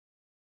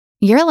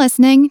You're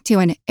listening to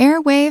an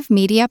Airwave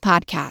Media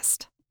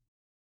Podcast.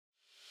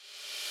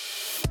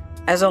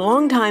 As a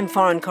longtime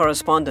foreign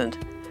correspondent,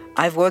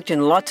 I've worked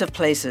in lots of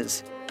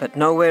places, but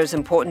nowhere as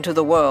important to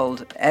the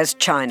world as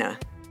China.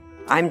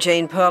 I'm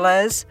Jane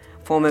Perlez,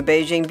 former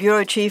Beijing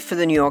bureau chief for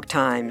the New York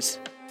Times.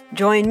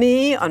 Join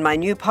me on my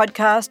new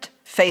podcast,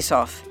 Face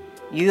Off,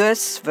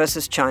 U.S.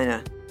 versus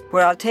China,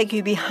 where I'll take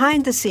you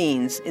behind the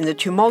scenes in the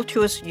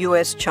tumultuous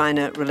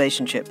U.S.-China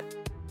relationship.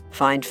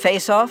 Find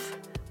Face Off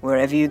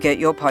wherever you get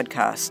your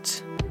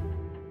podcasts.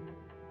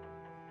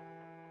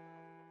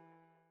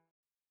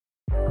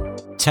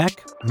 Tech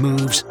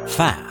moves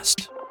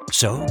fast,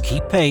 so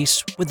keep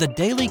pace with the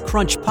Daily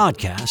Crunch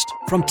podcast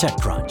from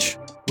TechCrunch.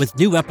 With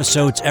new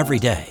episodes every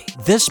day,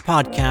 this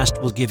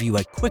podcast will give you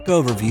a quick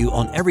overview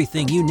on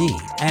everything you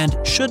need and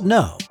should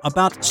know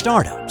about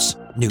startups,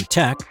 new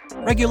tech,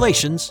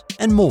 regulations,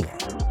 and more.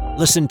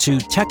 Listen to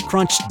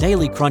TechCrunch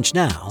Daily Crunch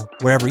now,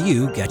 wherever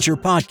you get your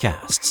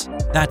podcasts.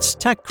 That's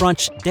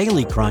TechCrunch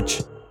Daily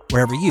Crunch,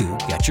 wherever you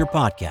get your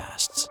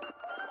podcasts.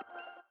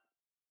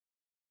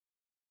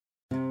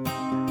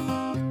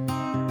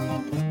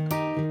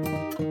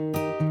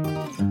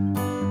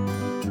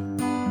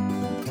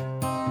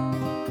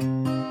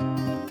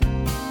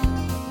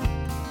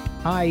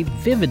 I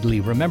vividly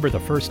remember the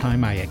first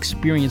time I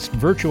experienced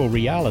virtual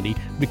reality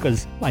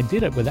because I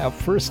did it without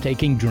first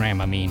taking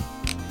Dramamine.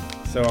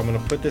 So I'm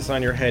going to put this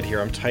on your head here.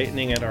 I'm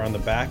tightening it on the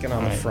back and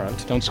on the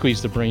front. Don't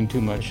squeeze the brain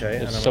too much. Okay,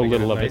 There's so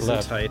little of it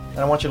left. Tight. And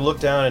I want you to look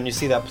down and you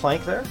see that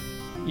plank there?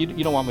 You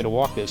don't want me to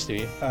walk this, do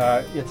you?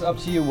 It's up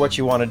to you what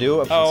you want to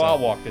do. I'll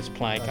walk this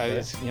plank. Okay.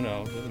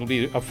 It'll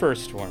be a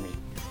first for me.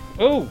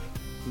 Oh,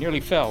 nearly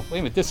fell. Wait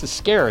a minute, this is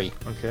scary.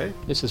 Okay.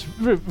 This is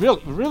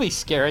really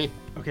scary.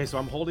 Okay, so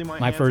I'm holding my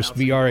My first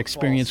VR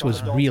experience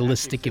was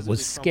realistic, it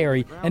was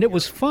scary, and it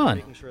was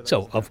fun.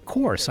 So, of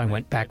course, I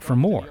went back for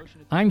more.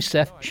 I'm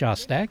Seth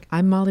Shostak.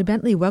 I'm Molly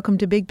Bentley. Welcome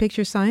to Big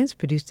Picture Science,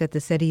 produced at the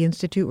SETI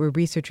Institute, where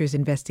researchers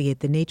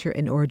investigate the nature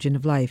and origin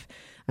of life.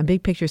 On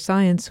Big Picture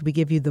Science, we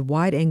give you the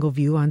wide-angle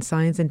view on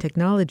science and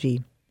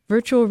technology.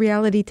 Virtual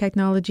reality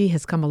technology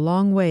has come a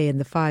long way in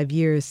the 5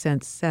 years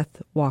since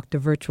Seth walked a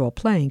virtual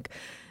plank.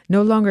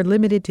 No longer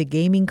limited to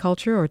gaming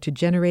culture or to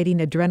generating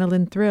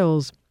adrenaline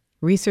thrills,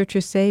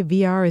 researchers say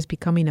VR is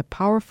becoming a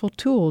powerful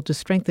tool to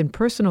strengthen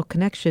personal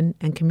connection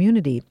and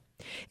community.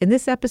 In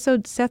this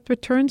episode, Seth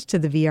returns to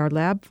the VR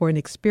lab for an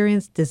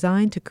experience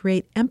designed to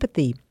create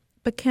empathy.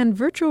 But can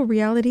virtual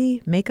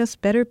reality make us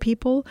better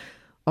people?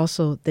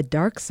 Also, the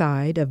dark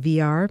side of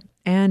VR.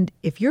 And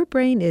if your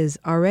brain is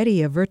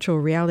already a virtual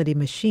reality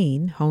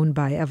machine honed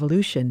by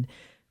evolution,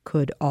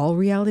 could all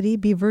reality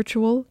be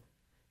virtual?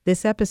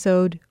 This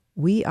episode,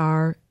 We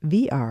Are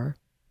VR.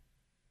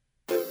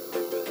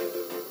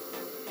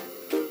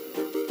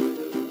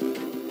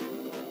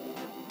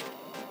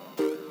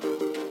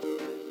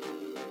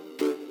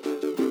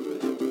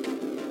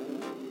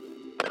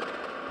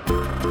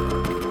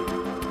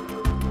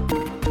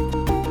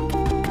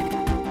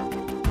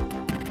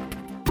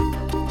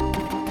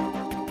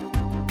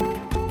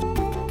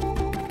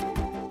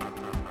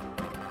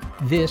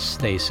 This,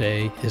 they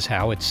say, is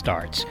how it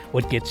starts,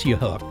 what gets you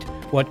hooked,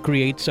 what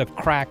creates a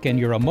crack in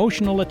your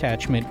emotional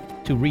attachment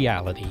to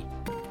reality.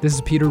 This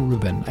is Peter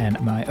Rubin, and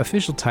my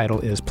official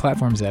title is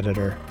Platforms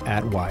Editor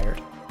at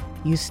Wired.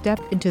 You step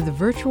into the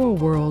virtual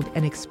world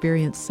and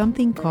experience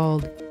something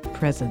called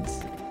presence.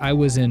 I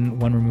was in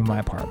one room of my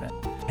apartment,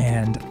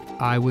 and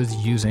I was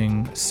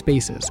using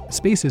Spaces.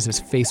 Spaces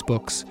is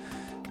Facebook's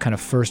kind of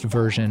first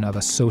version of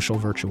a social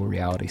virtual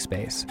reality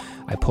space.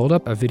 I pulled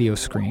up a video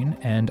screen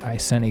and I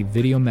sent a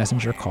video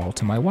messenger call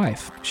to my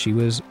wife. She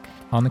was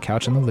on the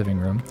couch in the living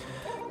room.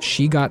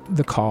 She got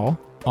the call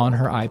on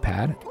her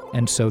iPad,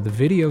 and so the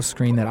video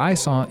screen that I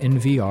saw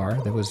in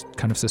VR that was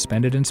kind of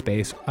suspended in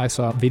space, I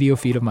saw a video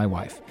feed of my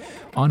wife.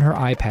 On her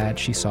iPad,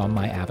 she saw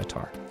my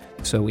avatar.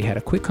 So we had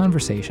a quick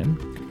conversation,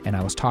 and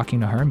I was talking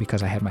to her, and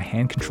because I had my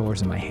hand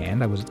controllers in my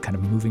hand, I was kind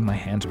of moving my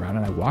hands around,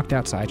 and I walked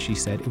outside. She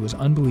said, it was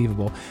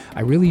unbelievable. I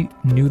really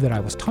knew that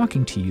I was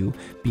talking to you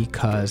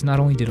because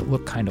not only did it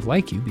look kind of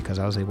like you, because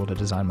I was able to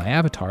design my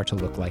avatar to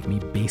look like me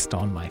based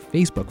on my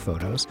Facebook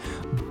photos,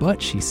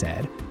 but she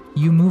said,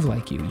 you move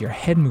like you, your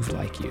head moved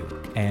like you,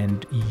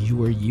 and you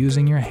were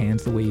using your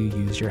hands the way you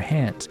use your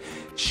hands.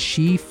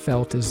 She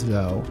felt as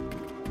though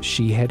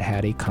she had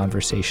had a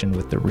conversation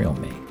with the real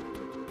me.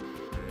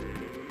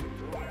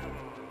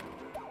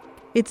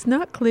 It's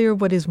not clear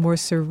what is more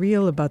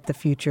surreal about the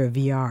future of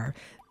VR,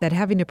 that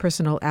having a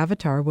personal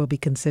avatar will be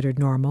considered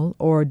normal,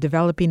 or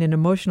developing an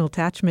emotional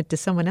attachment to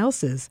someone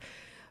else's.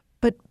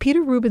 But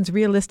Peter Rubin's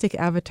realistic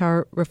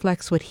avatar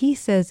reflects what he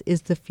says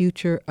is the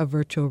future of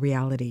virtual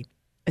reality,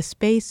 a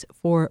space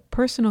for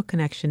personal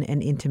connection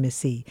and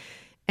intimacy.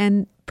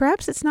 And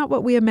perhaps it's not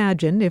what we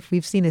imagine if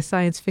we've seen a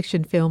science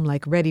fiction film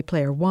like Ready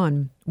Player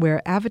One,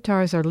 where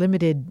avatars are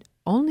limited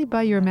only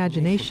by your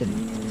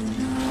imagination.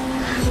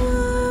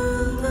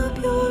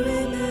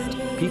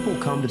 People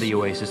come to the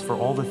Oasis for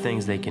all the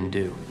things they can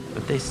do,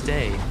 but they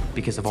stay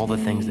because of all the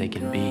things they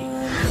can be.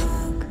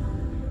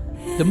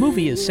 The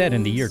movie is set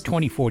in the year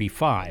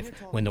 2045,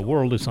 when the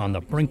world is on the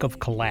brink of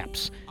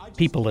collapse.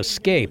 People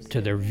escape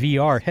to their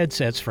VR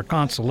headsets for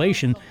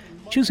consolation,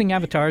 choosing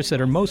avatars that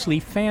are mostly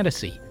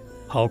fantasy.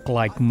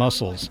 Hulk-like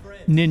muscles,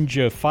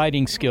 ninja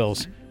fighting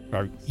skills,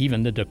 or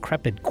even the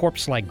decrepit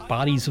corpse-like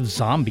bodies of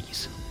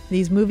zombies.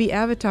 These movie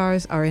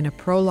avatars are in a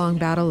prolonged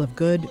battle of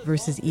good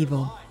versus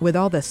evil, with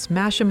all the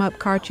smash-em-up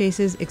car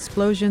chases,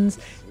 explosions,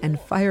 and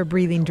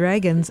fire-breathing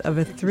dragons of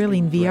a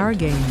thrilling VR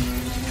game.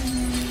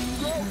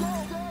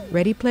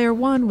 Ready Player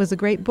One was a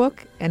great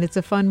book, and it's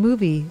a fun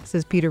movie,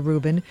 says Peter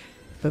Rubin,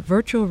 but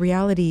virtual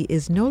reality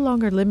is no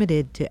longer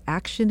limited to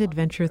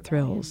action-adventure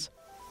thrills.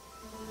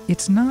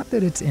 It's not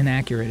that it's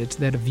inaccurate, it's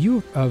that a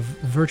view of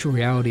virtual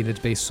reality that's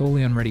based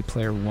solely on Ready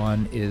Player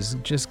One is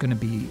just going to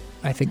be,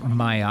 I think,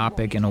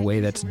 myopic in a way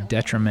that's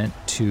detriment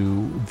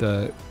to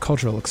the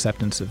cultural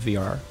acceptance of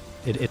VR.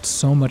 It's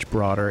so much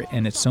broader,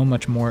 and it's so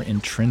much more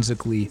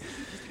intrinsically,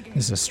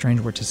 this is a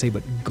strange word to say,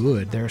 but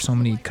good. There are so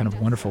many kind of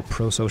wonderful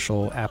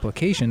pro-social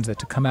applications that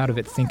to come out of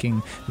it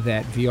thinking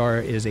that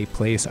VR is a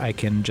place I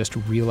can just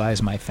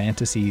realize my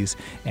fantasies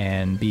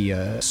and be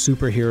a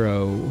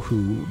superhero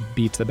who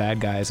beats the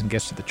bad guys and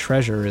gets to the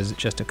treasure is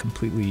just a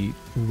completely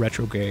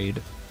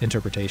retrograde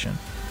interpretation.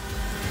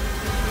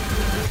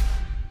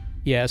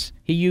 Yes,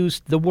 he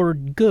used the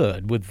word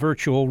good with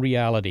virtual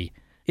reality.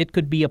 It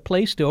could be a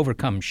place to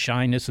overcome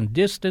shyness and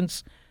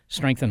distance,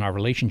 strengthen our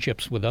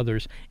relationships with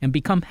others, and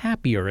become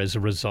happier as a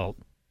result.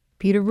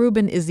 Peter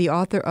Rubin is the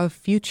author of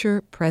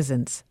Future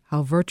Presence,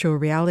 How Virtual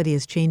Reality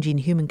is Changing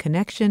Human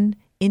Connection,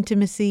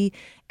 Intimacy,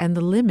 and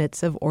the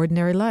Limits of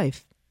Ordinary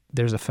Life.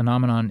 There's a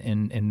phenomenon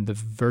in the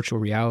virtual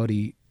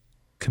reality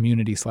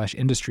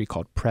community/industry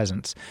called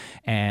presence.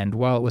 And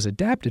while it was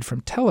adapted from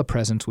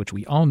telepresence, which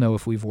we all know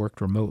if we've worked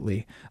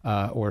remotely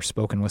or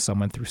spoken with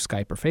someone through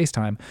Skype or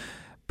FaceTime,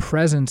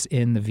 presence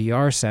in the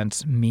VR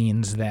sense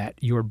means that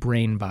your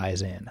brain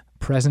buys in.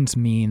 Presence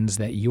means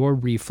that your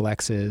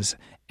reflexes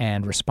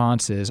and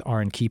responses are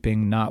in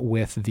keeping not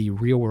with the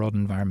real-world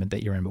environment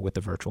that you're in, but with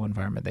the virtual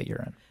environment that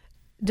you're in.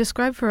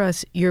 Describe for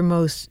us your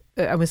most,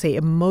 I would say,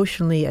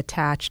 emotionally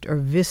attached or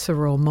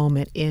visceral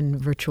moment in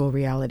virtual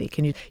reality.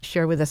 Can you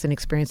share with us an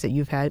experience that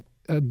you've had?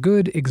 A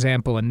good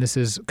example, and this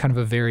is kind of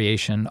a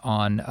variation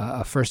on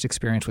a first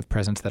experience with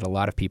presence that a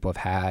lot of people have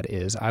had,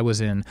 is I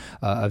was in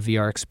a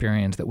VR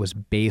experience that was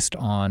based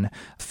on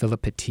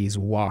Philip Petit's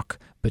walk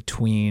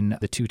between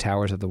the two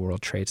towers of the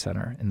World Trade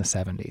Center in the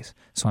 70s.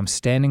 So I'm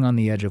standing on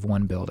the edge of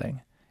one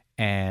building,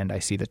 and I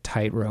see the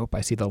tightrope.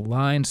 I see the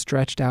line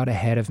stretched out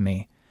ahead of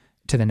me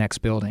to the next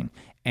building.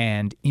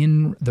 And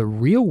in the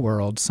real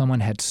world, someone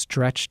had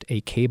stretched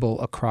a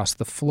cable across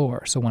the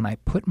floor. So when I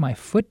put my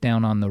foot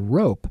down on the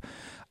rope,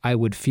 I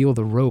would feel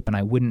the rope and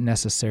I wouldn't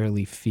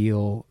necessarily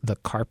feel the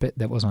carpet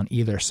that was on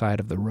either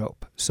side of the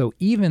rope. So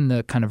even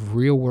the kind of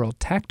real world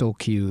tactile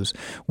cues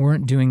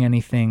weren't doing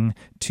anything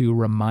to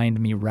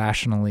remind me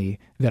rationally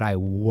that I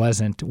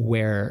wasn't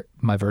where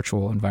my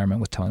virtual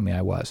environment was telling me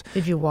I was.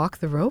 Did you walk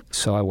the rope?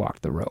 So I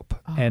walked the rope.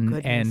 Oh,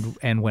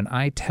 and when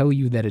I tell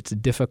you that it's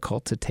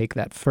difficult to take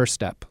that first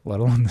step, let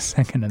alone the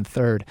second and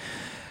third,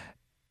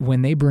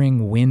 when they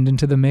bring wind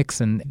into the mix,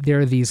 and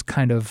there are these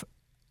kind of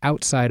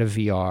outside of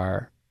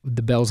VR,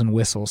 the bells and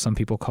whistles, some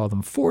people call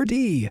them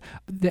 4D,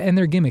 and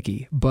they're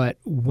gimmicky. But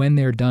when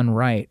they're done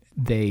right,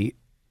 they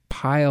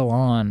pile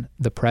on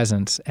the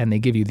presence and they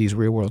give you these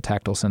real-world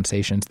tactile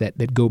sensations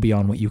that go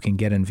beyond what you can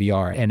get in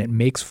VR. And it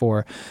makes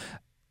for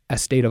a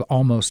state of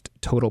almost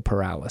total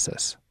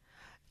paralysis.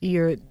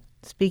 You're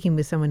speaking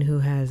with someone who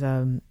has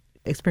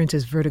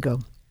experiences vertigo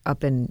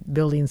up in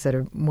buildings that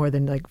are more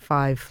than like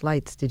 5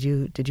 flights. Did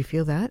you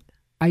feel that?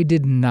 I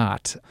did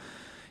not.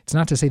 It's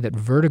not to say that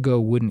vertigo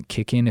wouldn't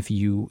kick in if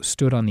you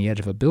stood on the edge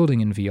of a building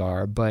in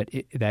VR, but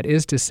that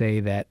is to say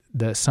that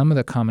some of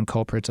the common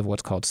culprits of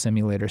what's called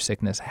simulator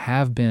sickness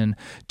have been,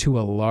 to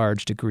a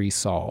large degree,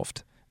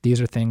 solved. These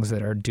are things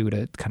that are due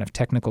to kind of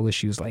technical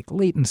issues like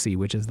latency,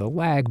 which is the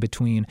lag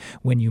between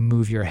when you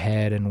move your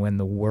head and when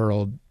the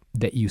world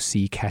that you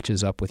see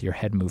catches up with your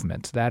head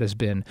movements. That has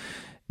been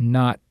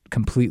not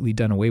completely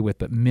done away with,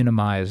 but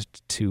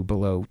minimized to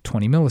below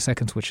 20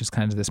 milliseconds, which is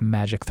kind of this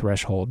magic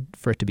threshold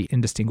for it to be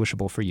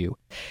indistinguishable for you.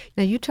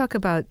 Now, you talk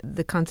about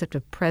the concept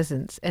of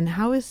presence, and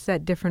how is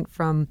that different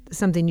from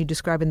something you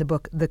describe in the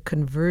book, the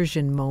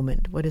conversion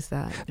moment? What is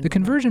that? The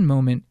conversion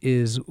moment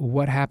is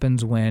what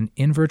happens when,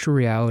 in virtual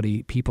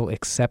reality, people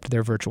accept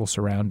their virtual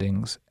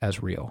surroundings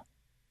as real.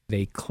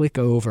 They click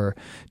over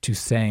to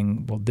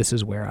saying, well, this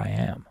is where I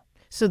am.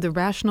 So the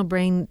rational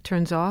brain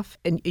turns off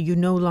and you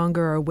no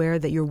longer are aware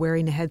that you're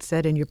wearing a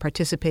headset and you're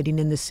participating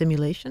in this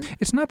simulation?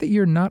 It's not that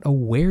you're not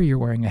aware you're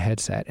wearing a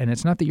headset, and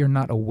it's not that you're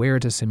not aware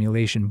it's a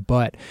simulation,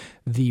 but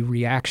the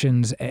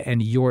reactions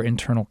and your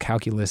internal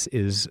calculus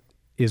is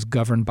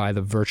governed by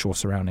the virtual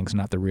surroundings,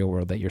 not the real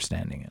world that you're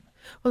standing in.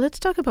 Well, let's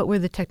talk about where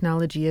the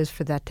technology is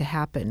for that to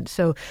happen.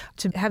 So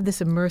to have this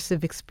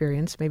immersive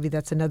experience, maybe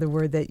that's another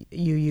word that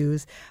you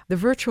use, the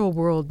virtual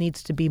world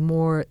needs to be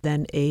more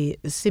than a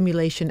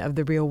simulation of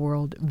the real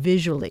world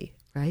visually.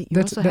 right? You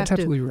That's also have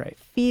absolutely to right.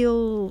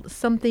 feel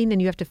something,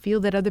 and you have to feel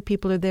that other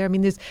people are there. I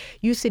mean, there's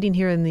you sitting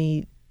here in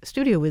the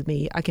studio with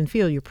me. I can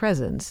feel your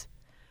presence.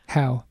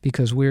 How?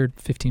 Because we're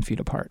 15 feet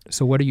apart.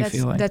 So what are you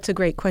feeling? That's a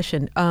great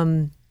question.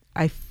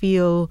 I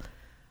feel,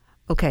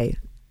 okay,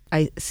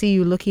 I see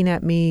you looking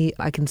at me.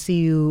 I can see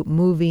you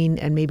moving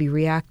and maybe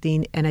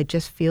reacting, and I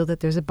just feel that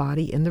there's a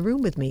body in the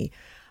room with me.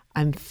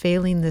 I'm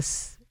failing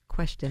this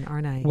question,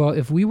 aren't I? Well,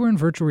 if we were in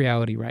virtual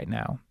reality right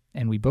now,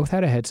 and we both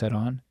had a headset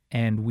on,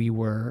 and we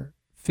were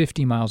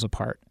 50 miles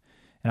apart,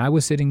 and I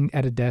was sitting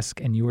at a desk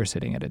and you were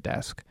sitting at a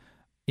desk,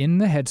 in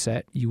the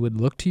headset, you would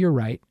look to your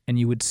right and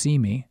you would see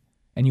me,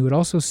 and you would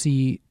also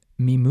see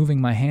me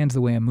moving my hands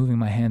the way I'm moving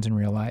my hands in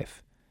real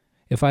life.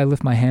 If I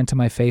lift my hand to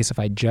my face, if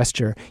I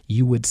gesture,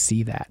 you would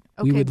see that.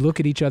 Okay. We would look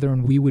at each other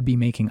and we would be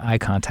making eye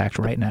contact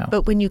right now.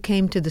 But when you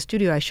came to the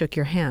studio, I shook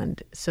your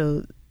hand.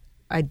 So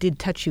I did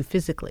touch you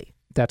physically.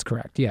 That's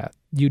correct, yeah.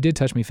 You did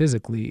touch me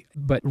physically,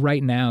 but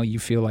right now you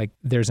feel like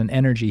there's an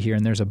energy here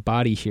and there's a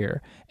body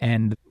here.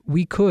 And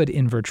we could,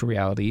 in virtual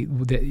reality,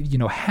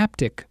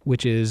 haptic,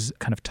 which is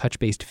kind of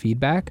touch-based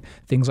feedback,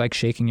 things like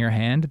shaking your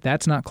hand,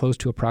 that's not close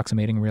to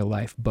approximating real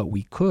life, but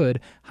we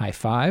could high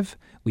five,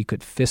 we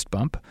could fist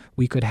bump,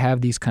 we could have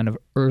these kind of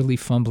early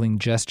fumbling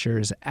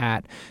gestures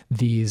at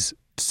these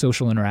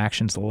social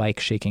interactions like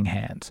shaking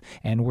hands,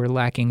 and we're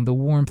lacking the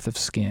warmth of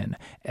skin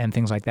and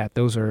things like that.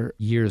 Those are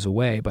years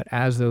away, but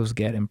as those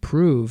get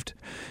improved,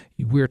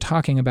 we're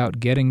talking about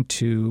getting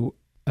to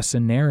a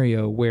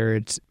scenario where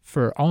it's,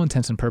 for all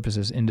intents and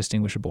purposes,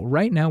 indistinguishable.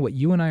 Right now, what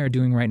you and I are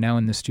doing right now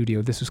in the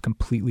studio, this is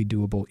completely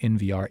doable in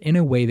VR in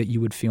a way that you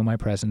would feel my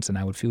presence and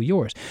I would feel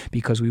yours,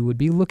 because we would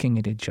be looking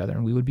at each other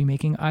and we would be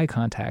making eye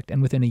contact.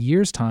 And within a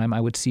year's time, I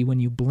would see when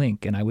you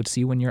blink and I would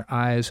see when your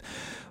eyes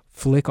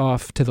flick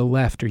off to the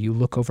left or you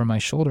look over my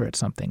shoulder at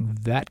something,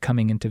 that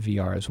coming into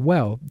VR as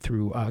well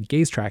through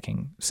gaze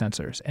tracking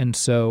sensors. And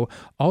so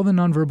all the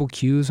nonverbal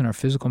cues and our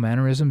physical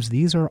mannerisms,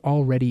 these are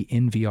already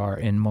in VR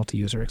in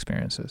multi-user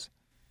experiences.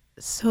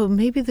 So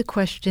maybe the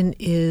question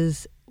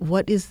is,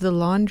 what is the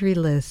laundry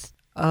list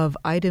of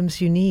items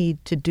you need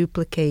to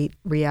duplicate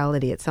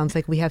reality? It sounds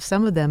like we have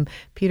some of them.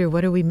 Peter,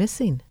 what are we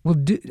missing? Well,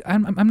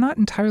 I'm not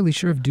entirely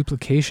sure if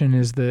duplication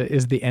is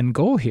the end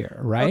goal here,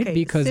 right? Okay,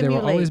 because there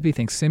will always be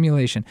things.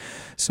 Simulation.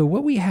 So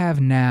what we have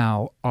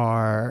now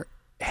are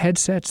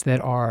headsets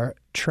that are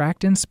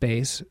tracked in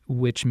space,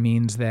 which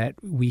means that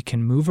we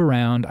can move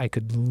around. I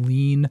could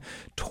lean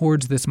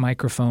towards this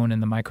microphone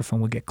and the microphone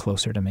will get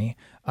closer to me.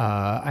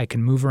 I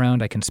can move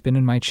around. I can spin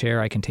in my chair.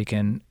 I can take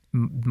in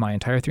my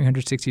entire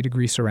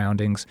 360-degree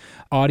surroundings.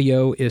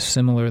 Audio is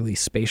similarly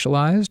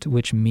spatialized,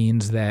 which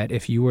means that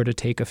if you were to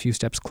take a few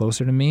steps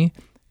closer to me,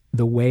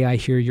 the way I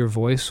hear your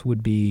voice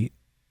would be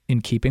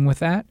in keeping with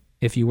that.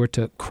 If you were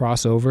to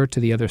cross over to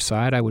the other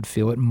side, I would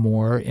feel it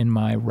more in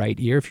my right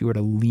ear. If you were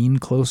to lean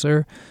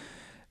closer,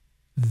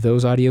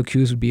 those audio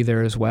cues would be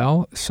there as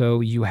well.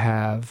 So you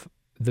have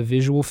the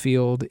visual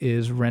field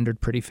is rendered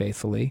pretty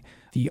faithfully.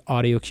 The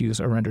audio cues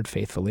are rendered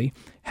faithfully.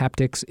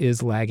 Haptics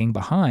is lagging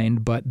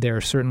behind, but there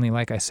are certainly,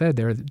 like I said,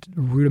 there are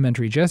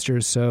rudimentary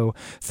gestures. So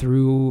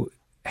through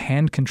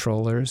hand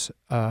controllers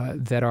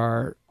that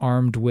are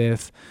armed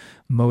with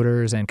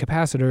motors and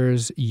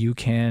capacitors, you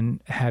can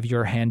have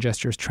your hand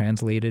gestures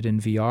translated in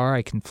VR.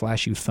 I can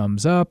flash you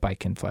thumbs up. I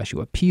can flash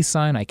you a peace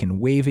sign. I can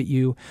wave at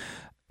you.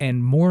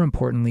 And more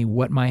importantly,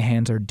 what my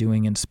hands are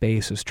doing in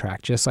space is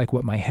tracked, just like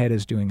what my head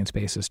is doing in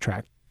space is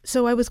tracked.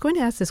 So I was going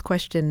to ask this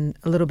question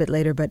a little bit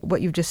later, but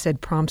what you've just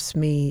said prompts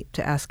me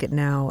to ask it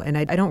now. And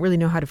I don't really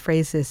know how to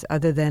phrase this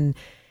other than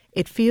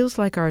it feels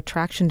like our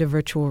attraction to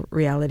virtual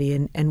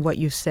reality and what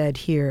you said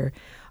here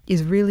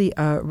is really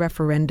a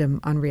referendum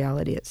on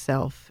reality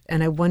itself.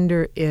 And I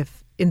wonder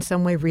if in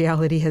some way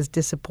reality has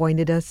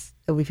disappointed us,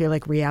 that we feel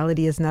like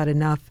reality is not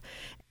enough,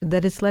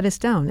 that it's let us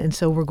down. And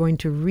so we're going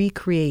to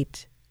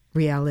recreate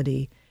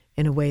reality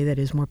in a way that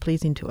is more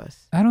pleasing to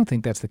us. I don't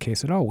think that's the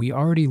case at all. We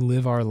already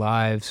live our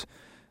lives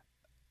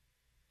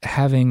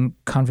having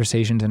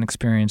conversations and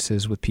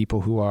experiences with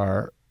people who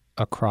are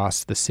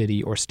across the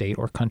city or state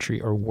or country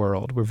or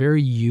world. We're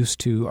very used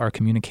to our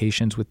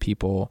communications with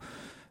people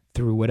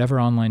through whatever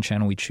online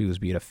channel we choose,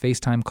 be it a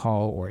FaceTime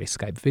call or a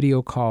Skype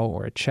video call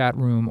or a chat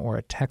room or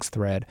a text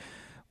thread.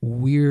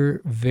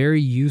 We're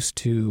very used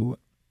to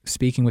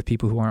speaking with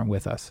people who aren't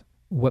with us.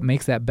 What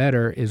makes that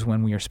better is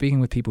when we are speaking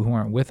with people who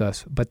aren't with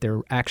us, but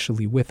they're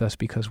actually with us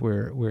because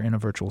we're in a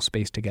virtual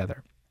space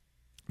together.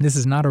 This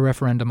is not a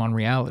referendum on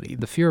reality.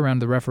 The fear around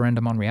the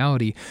referendum on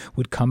reality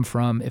would come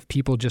from if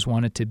people just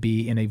wanted to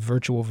be in a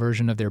virtual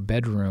version of their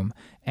bedroom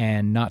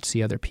and not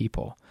see other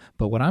people.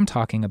 But what I'm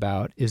talking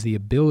about is the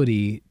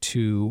ability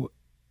to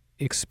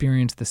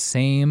experience the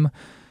same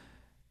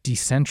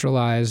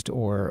decentralized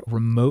or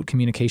remote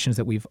communications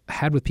that we've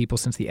had with people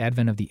since the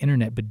advent of the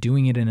internet, but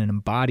doing it in an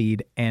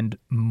embodied and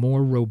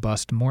more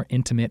robust, more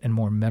intimate, and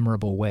more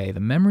memorable way. The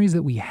memories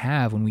that we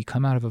have when we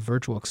come out of a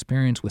virtual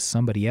experience with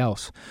somebody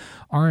else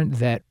aren't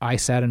that I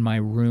sat in my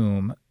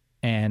room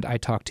and I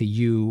talked to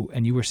you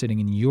and you were sitting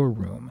in your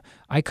room.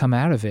 I come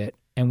out of it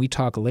and we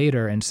talk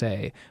later and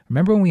say,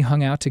 remember when we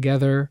hung out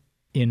together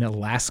in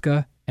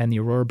Alaska and the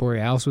Aurora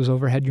Borealis was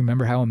overhead. You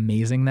remember how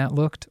amazing that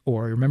looked?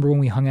 Or remember when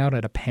we hung out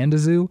at a panda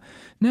zoo?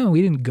 No,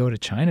 we didn't go to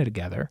China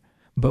together,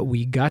 but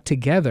we got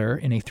together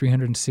in a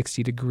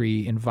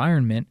 360-degree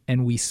environment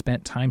and we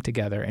spent time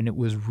together, and it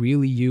was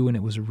really you and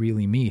it was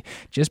really me.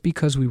 Just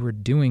because we were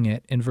doing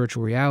it in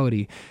virtual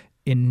reality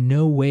in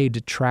no way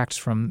detracts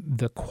from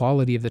the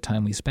quality of the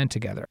time we spent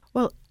together.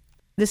 Well,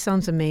 this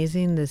sounds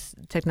amazing. This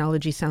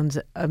technology sounds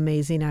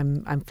amazing.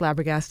 I'm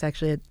flabbergasted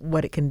actually at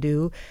what it can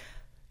do.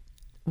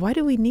 Why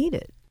do we need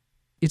it?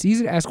 It's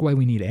easy to ask why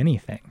we need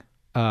anything,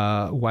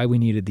 why we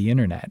needed the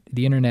internet.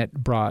 The internet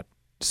brought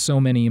so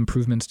many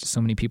improvements to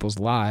so many people's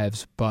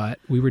lives, but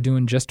we were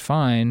doing just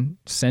fine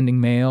sending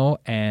mail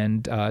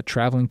and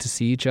traveling to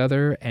see each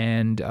other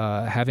and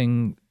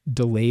having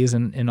delays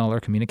in all our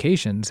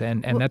communications.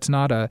 And that's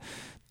not a...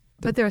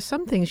 But there are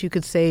some things you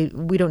could say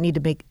we don't need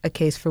to make a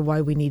case for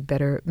why we need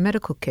better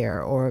medical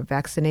care or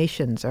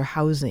vaccinations or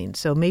housing.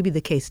 So maybe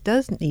the case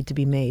does need to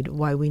be made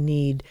why we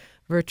need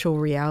virtual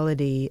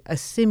reality, a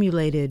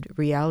simulated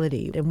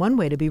reality. And one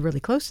way to be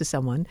really close to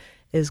someone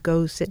is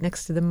go sit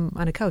next to them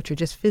on a couch or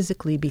just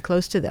physically be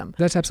close to them.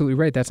 That's absolutely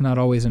right. That's not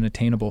always an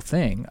attainable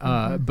thing.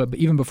 But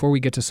even before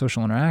we get to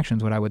social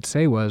interactions, what I would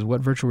say was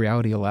what virtual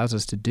reality allows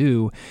us to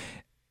do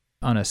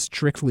on a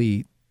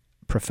strictly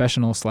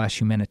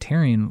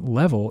professional/humanitarian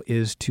level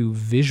is to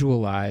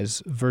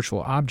visualize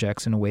virtual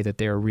objects in a way that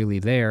they're really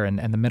there. And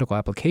the medical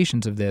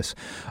applications of this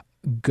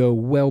go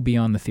well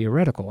beyond the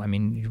theoretical. I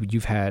mean,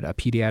 you've had a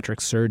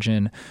pediatric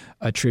surgeon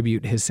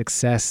attribute his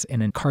success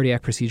in a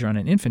cardiac procedure on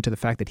an infant to the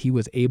fact that he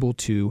was able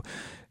to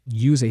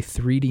use a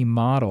 3D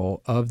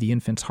model of the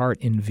infant's heart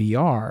in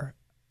VR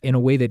in a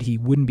way that he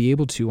wouldn't be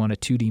able to on a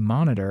 2D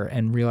monitor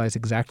and realize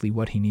exactly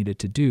what he needed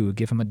to do,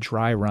 give him a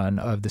dry run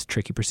of this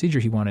tricky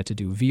procedure he wanted to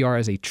do. VR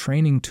as a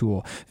training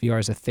tool, VR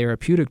as a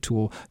therapeutic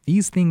tool.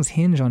 These things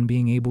hinge on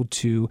being able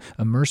to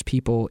immerse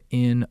people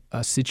in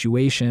a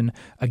situation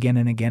again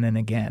and again and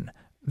again.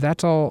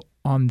 That's all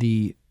on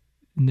the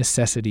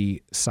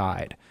necessity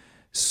side.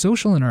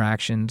 Social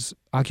interactions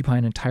occupy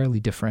an entirely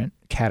different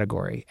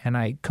category, and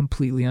I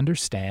completely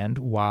understand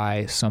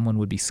why someone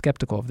would be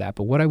skeptical of that.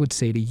 But what I would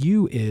say to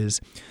you is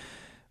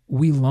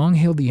we long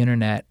hailed the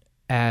internet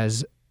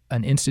as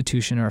an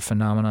institution or a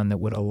phenomenon that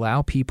would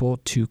allow people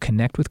to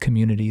connect with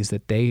communities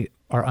that they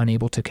are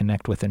unable to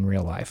connect with in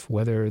real life,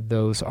 whether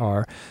those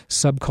are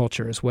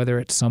subcultures, whether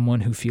it's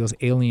someone who feels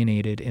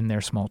alienated in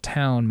their small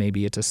town,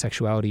 maybe it's a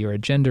sexuality or a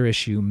gender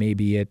issue,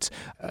 maybe it's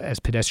as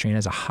pedestrian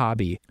as a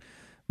hobby.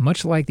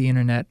 Much like the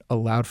internet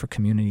allowed for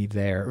community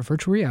there,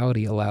 virtual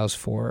reality allows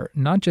for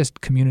not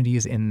just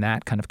communities in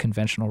that kind of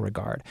conventional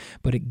regard,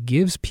 but it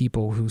gives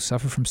people who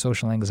suffer from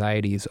social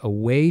anxieties a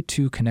way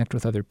to connect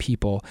with other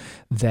people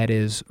that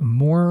is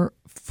more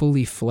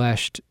fully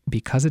fleshed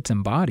because it's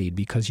embodied,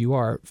 because you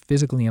are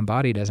physically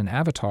embodied as an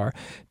avatar,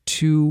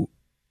 to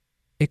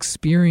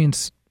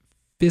experience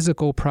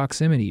physical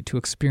proximity, to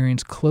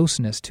experience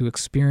closeness, to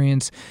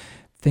experience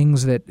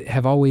things that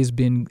have always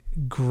been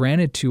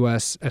granted to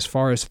us as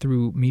far as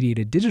through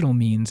mediated digital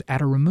means at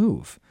a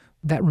remove.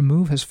 That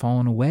remove has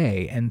fallen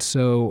away. And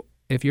so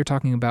if you're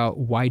talking about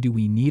why do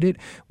we need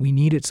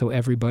it so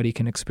everybody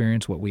can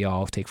experience what we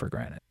all take for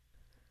granted.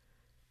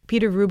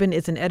 Peter Rubin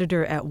is an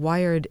editor at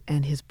Wired,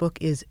 and his book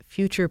is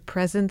Future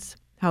Presence: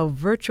 How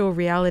Virtual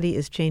Reality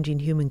is Changing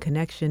Human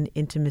Connection,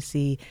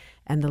 Intimacy,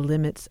 and the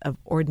Limits of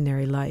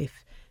Ordinary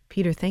Life.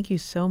 Peter, thank you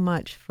so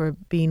much for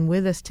being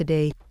with us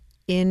today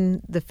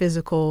in the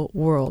physical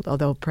world,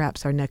 although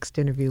perhaps our next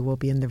interview will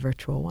be in the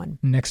virtual one.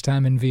 Next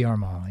time in VR,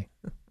 Molly.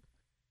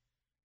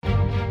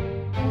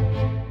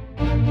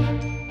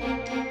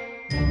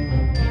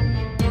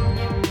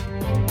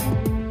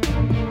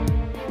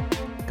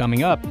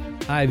 Coming up,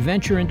 I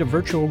venture into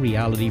virtual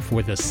reality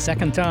for the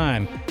second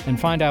time and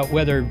find out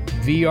whether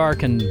VR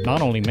can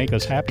not only make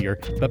us happier,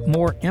 but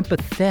more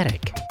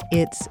empathetic.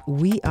 It's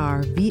We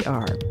Are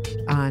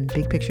VR on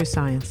Big Picture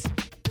Science.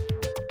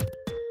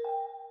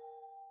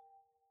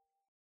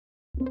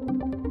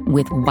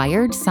 With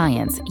Wired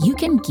Science, you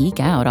can geek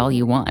out all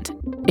you want.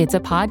 It's a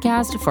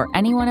podcast for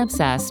anyone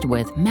obsessed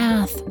with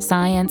math,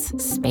 science,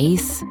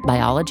 space,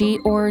 biology,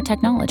 or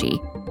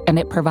technology. And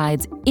it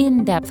provides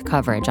in-depth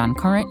coverage on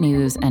current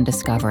news and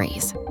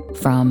discoveries.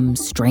 From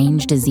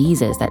strange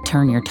diseases that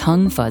turn your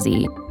tongue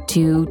fuzzy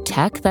to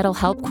tech that'll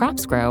help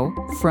crops grow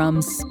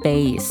from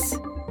space.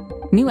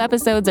 New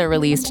episodes are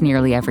released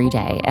nearly every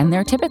day, and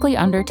they're typically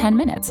under 10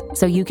 minutes,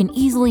 so you can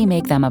easily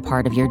make them a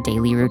part of your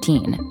daily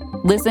routine.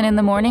 Listen in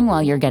the morning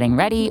while you're getting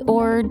ready,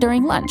 or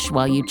during lunch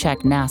while you check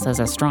NASA's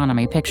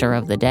astronomy picture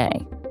of the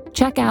day.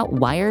 Check out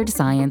Wired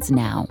Science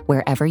now,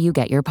 wherever you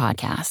get your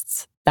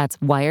podcasts. That's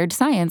Wired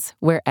Science,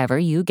 wherever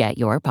you get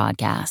your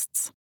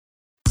podcasts.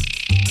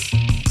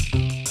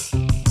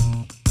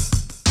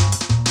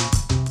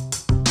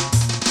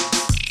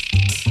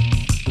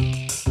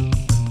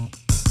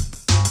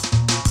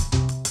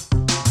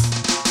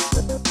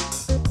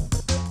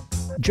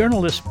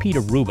 Journalist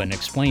Peter Rubin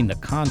explained the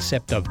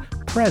concept of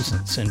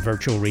presence in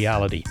virtual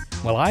reality.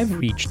 Well, I've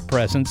reached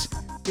presence.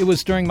 It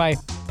was during my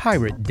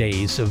pirate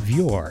days of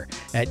yore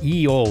at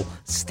ye ol'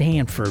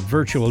 Stanford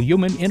Virtual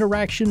Human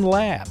Interaction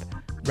Lab.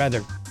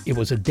 Rather, it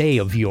was a day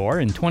of yore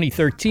in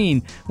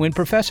 2013 when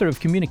Professor of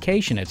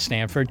Communication at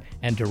Stanford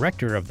and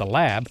Director of the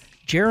lab,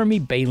 Jeremy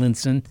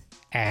Bailenson,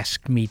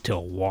 asked me to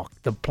walk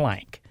the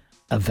plank.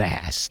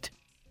 Avast.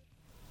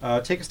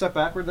 Take a step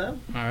backward then.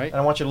 All right. And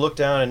I want you to look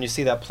down and you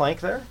see that plank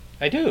there?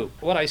 I do.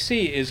 What I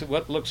see is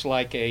what looks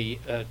like a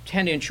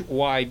 10-inch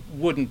wide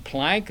wooden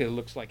plank. It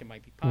looks like it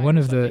might be pine. One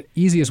of the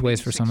easiest ways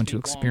for someone to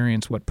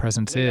experience what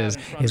presence is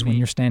when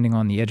you're standing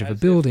on the edge of a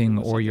building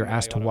or you're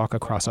asked to walk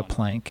across a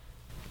plank.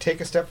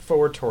 Take a step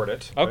forward toward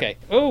it. Okay.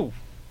 Right? Oh,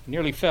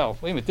 nearly fell.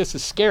 Wait a minute. This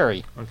is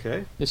scary.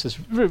 Okay. This is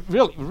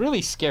really,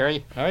 really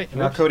scary. All right.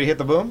 Now, Cody, hit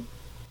the boom.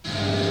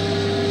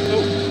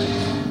 Oh.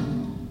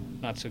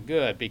 Not so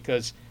good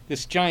because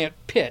this giant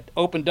pit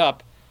opened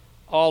up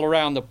all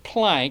around the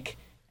plank.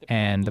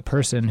 And the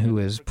person who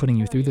is putting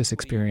you through this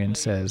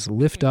experience says,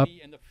 lift up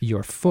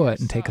your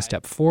foot and take a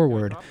step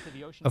forward.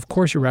 Of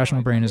course, your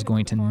rational brain is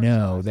going to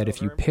know that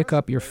if you pick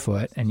up your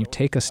foot and you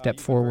take a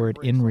step forward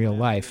in real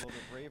life,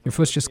 your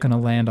foot's just going to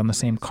land on the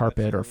same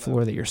carpet or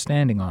floor that you're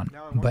standing on.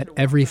 But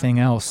everything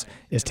else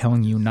is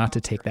telling you not to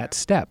take that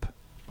step.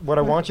 What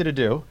I want you to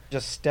do,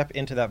 just step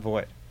into that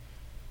void.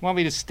 Want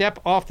me to step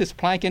off this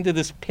plank into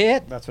this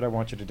pit? That's what I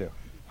want you to do.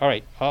 All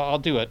right, I'll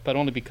do it, but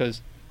only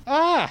because...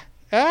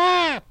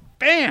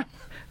 Bam!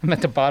 I'm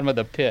at the bottom of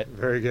the pit.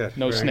 Very good.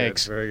 No very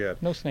snakes. Good, very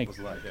good. No snakes.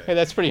 Hey,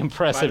 that's pretty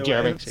impressive,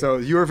 Jeremy. So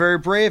you were very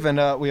brave,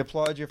 and we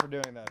applaud you for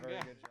doing that. Very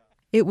good job.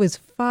 It was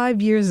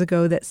 5 years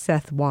ago that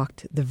Seth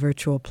walked the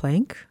virtual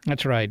plank.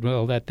 That's right.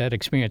 Well, that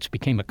experience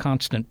became a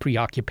constant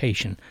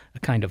preoccupation, a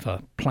kind of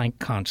a plank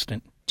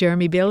constant.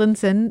 Jeremy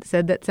Bailenson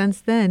said that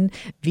since then,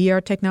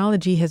 VR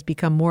technology has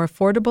become more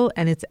affordable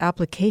and its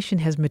application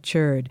has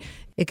matured.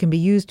 It can be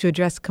used to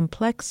address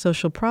complex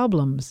social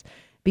problems.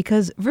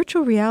 Because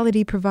virtual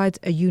reality provides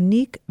a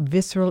unique,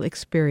 visceral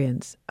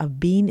experience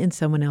of being in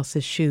someone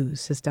else's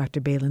shoes, says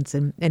Dr.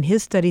 Bailenson, and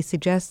his study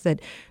suggests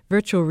that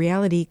virtual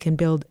reality can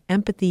build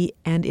empathy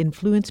and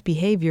influence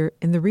behavior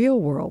in the real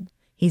world.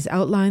 He's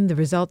outlined the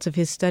results of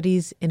his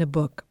studies in a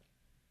book,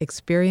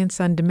 Experience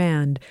on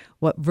Demand: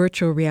 What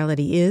Virtual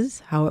Reality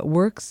Is, How It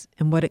Works,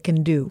 and What It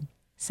Can Do.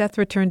 Seth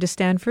returned to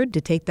Stanford to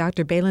take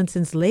Dr.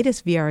 Bailenson's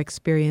latest VR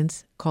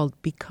experience called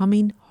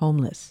Becoming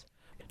Homeless.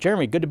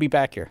 Jeremy, good to be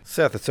back here.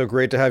 Seth, it's so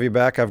great to have you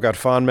back. I've got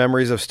fond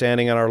memories of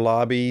standing in our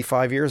lobby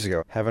 5 years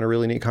ago, having a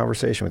really neat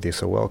conversation with you,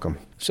 so welcome.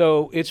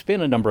 So it's been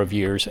a number of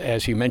years,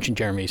 as you mentioned,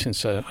 Jeremy,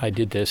 since I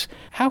did this.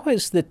 How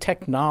has the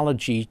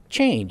technology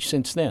changed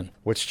since then?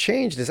 What's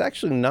changed is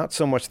actually not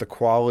so much the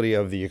quality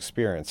of the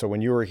experience. So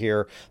when you were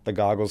here, the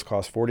goggles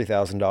cost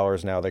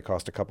 $40,000. Now they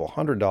cost a couple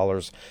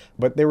 $100,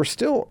 but they were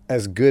still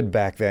as good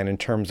back then in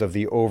terms of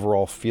the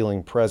overall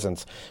feeling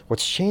presence.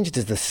 What's changed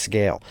is the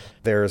scale.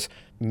 There's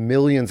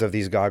millions of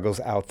these goggles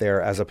out there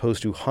as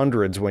opposed to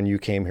hundreds when you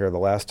came here the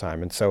last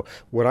time. And so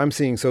what I'm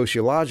seeing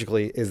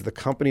sociologically is the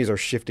companies are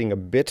shifting a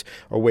bit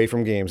away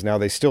from games. Now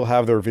they still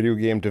have their video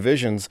game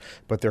divisions,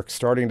 but they're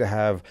starting to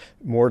have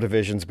more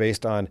divisions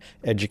based on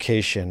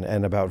education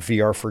and about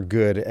VR for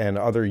good and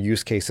other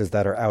use cases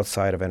that are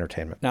outside of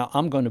entertainment. Now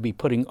I'm going to be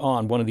putting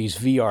on one of these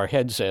VR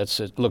headsets.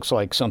 It looks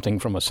like something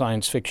from a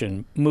science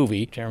fiction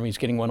movie. Jeremy's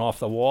getting one off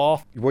the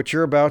wall. What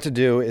you're about to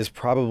do is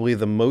probably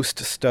the most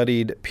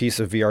studied piece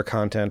of VR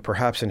content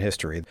perhaps in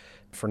history.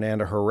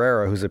 Fernanda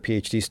Herrera, who's a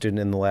PhD student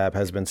in the lab,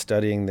 has been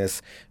studying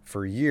this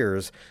for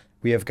years.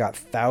 We have got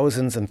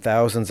thousands and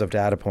thousands of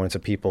data points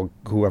of people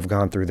who have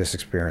gone through this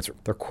experience.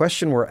 The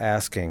question we're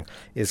asking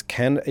is,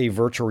 can a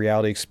virtual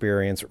reality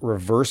experience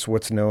reverse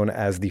what's known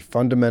as the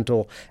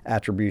fundamental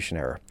attribution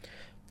error?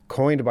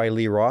 Coined by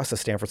Lee Ross, a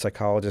Stanford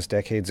psychologist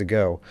decades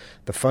ago,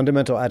 the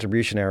fundamental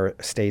attribution error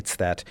states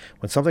that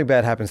when something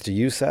bad happens to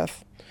you,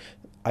 Seth,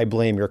 I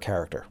blame your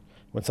character.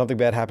 When something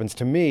bad happens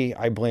to me,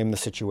 I blame the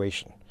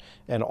situation.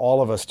 And all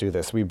of us do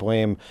this. We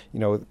blame,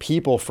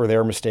 people for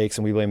their mistakes,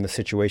 and we blame the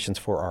situations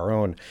for our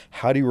own.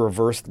 How do you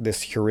reverse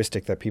this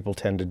heuristic that people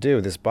tend to do,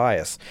 this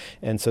bias?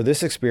 And so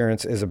this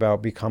experience is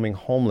about becoming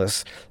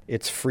homeless.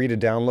 It's free to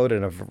download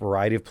in a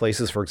variety of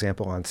places, for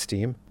example, on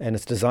Steam. And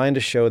it's designed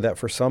to show that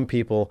for some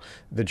people,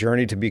 the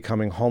journey to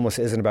becoming homeless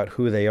isn't about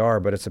who they are,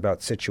 but it's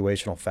about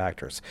situational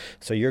factors.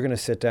 So you're going to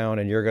sit down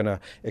and you're going to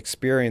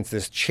experience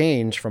this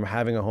change from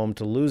having a home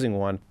to losing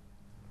one.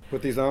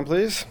 Put these on,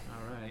 please.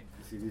 All right.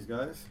 See these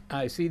guys?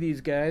 I see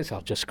these guys.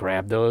 I'll just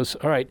grab those.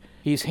 All right.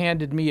 He's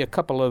handed me a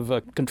couple of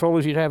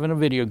controllers you'd have in a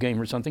video game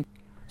or something.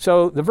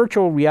 So the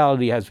virtual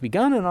reality has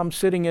begun, and I'm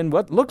sitting in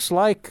what looks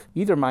like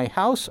either my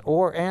house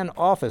or an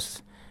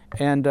office.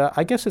 And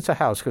I guess it's a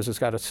house because it's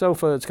got a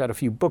sofa, it's got a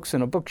few books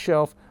and a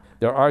bookshelf.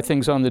 There are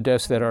things on the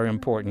desk that are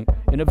important.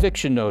 An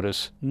eviction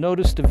notice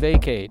to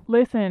vacate.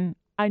 Listen,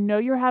 I know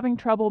you're having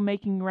trouble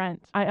making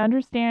rent. I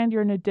understand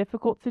you're in a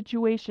difficult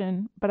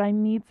situation, but I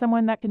need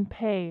someone that can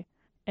pay.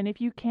 And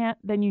if you can't,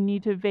 then you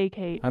need to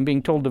vacate. I'm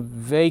being told to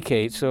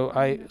vacate, so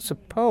I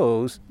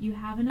suppose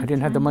I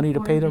didn't have the money to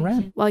pay the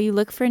rent. While you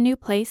look for a new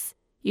place,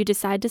 you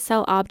decide to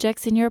sell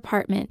objects in your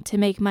apartment to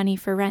make money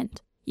for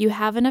rent. You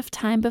have enough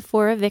time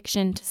before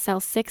eviction to sell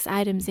 6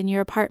 items in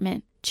your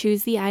apartment.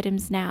 Choose the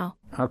items now.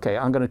 Okay,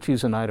 I'm going to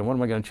choose an item. What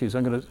am I going to choose?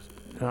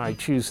 I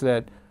choose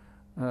that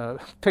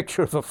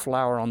picture of a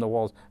flower on the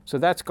walls. So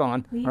that's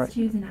gone. Please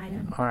choose an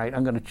item. All right,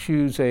 I'm going to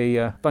choose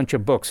a bunch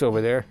of books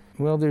over there.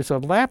 Well, there's a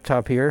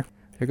laptop here.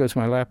 There goes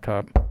my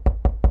laptop.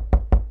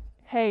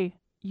 Hey,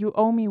 you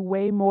owe me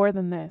way more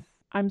than this.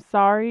 I'm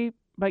sorry,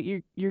 but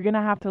you're going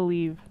to have to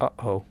leave.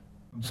 Uh-oh.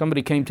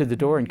 Somebody came to the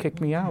door and kicked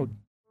me out.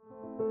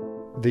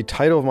 The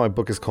title of my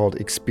book is called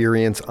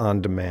Experience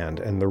on Demand,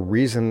 and the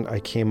reason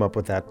I came up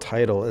with that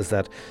title is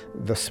that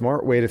the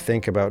smart way to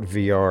think about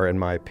VR, in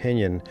my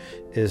opinion,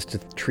 is to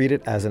treat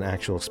it as an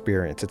actual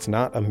experience. It's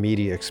not a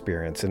media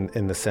experience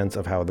in the sense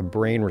of how the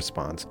brain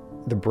responds.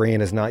 The brain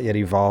has not yet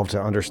evolved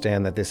to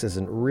understand that this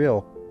isn't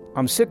real.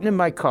 I'm sitting in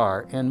my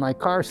car, and my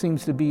car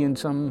seems to be in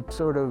some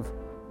sort of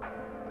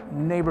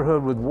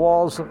neighborhood with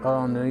walls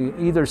on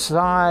either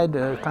side,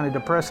 a kind of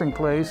depressing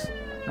place.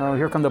 Oh,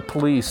 here come the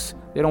police.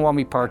 They don't want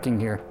me parking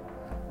here.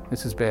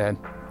 This is bad.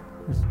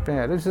 This is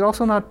bad. This is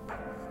also not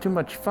too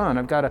much fun.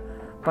 I've got a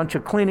bunch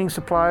of cleaning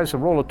supplies, a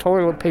roll of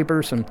toilet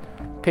paper, some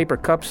paper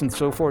cups and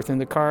so forth in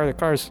the car. The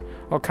car's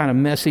all kind of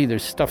messy.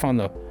 There's stuff on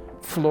the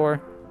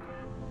floor.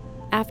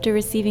 After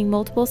receiving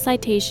multiple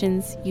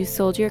citations, you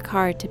sold your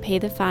car to pay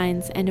the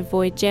fines and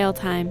avoid jail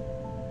time.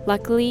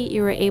 Luckily,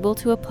 you were able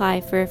to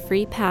apply for a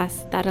free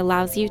pass that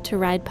allows you to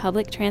ride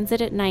public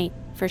transit at night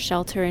for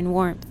shelter and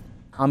warmth.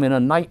 I'm in a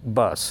night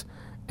bus,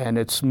 and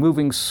it's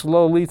moving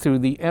slowly through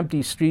the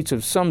empty streets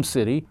of some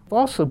city. I've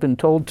also been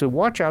told to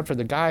watch out for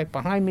the guy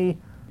behind me.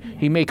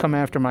 He may come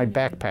after my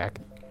backpack.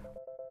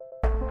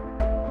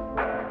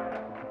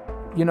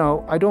 You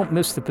know, I don't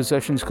miss the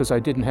possessions because I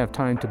didn't have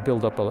time to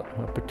build up a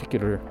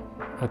particular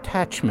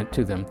attachment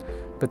to them.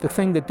 But the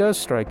thing that does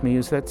strike me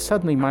is that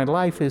suddenly my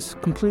life is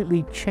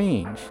completely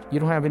changed. You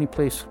don't have any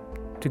place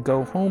to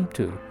go home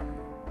to.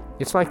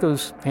 It's like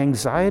those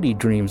anxiety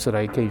dreams that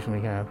I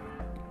occasionally have.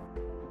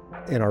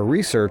 In our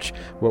research,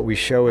 what we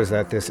show is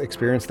that this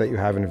experience that you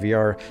have in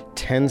VR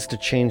tends to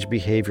change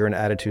behavior and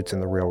attitudes in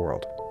the real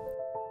world.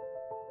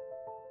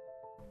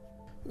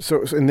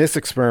 So in this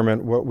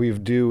experiment, what we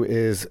do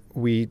is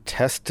we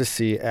test to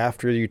see,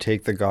 after you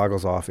take the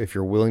goggles off, if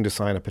you're willing to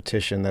sign a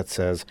petition that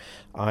says,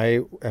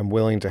 I am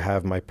willing to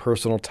have my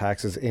personal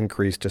taxes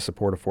increased to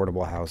support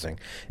affordable housing.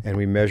 And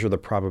we measure the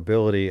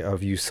probability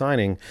of you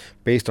signing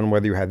based on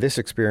whether you had this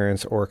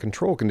experience or a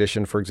control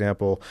condition, for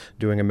example,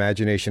 doing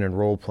imagination and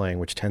role playing,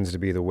 which tends to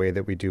be the way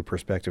that we do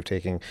perspective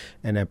taking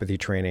and empathy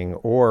training,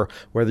 or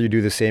whether you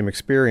do the same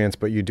experience,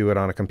 but you do it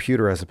on a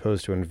computer as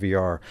opposed to in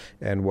VR.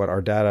 And what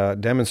our data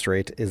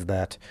demonstrate is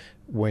that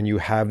when you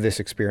have this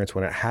experience,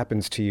 when it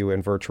happens to you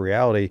in virtual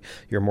reality,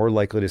 you're more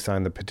likely to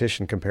sign the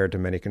petition compared to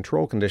many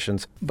control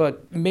conditions.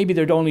 But maybe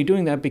they're only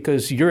doing that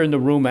because you're in the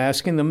room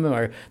asking them,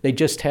 or they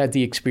just had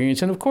the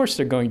experience. And of course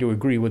they're going to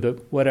agree with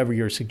whatever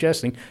you're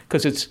suggesting,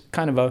 because it's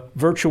kind of a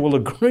virtual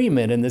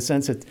agreement in the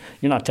sense that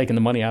you're not taking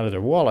the money out of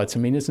their wallets. I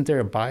mean, isn't there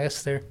a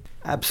bias there?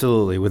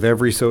 Absolutely. With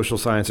every social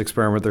science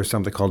experiment, there's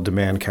something called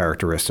demand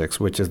characteristics,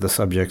 which is the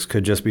subjects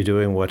could just be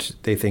doing what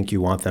they think you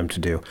want them to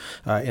do.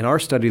 In our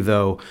study,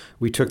 though,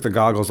 we took the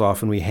goggles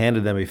off and we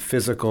handed them a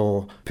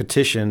physical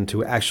petition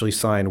to actually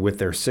sign with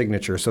their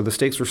signature. So the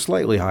stakes were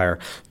slightly higher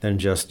than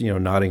just,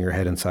 nodding your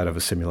head inside of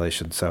a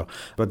simulation.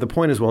 But the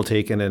point is well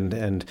taken.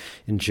 And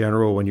in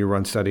general, when you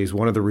run studies,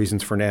 one of the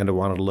reasons Fernanda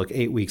wanted to look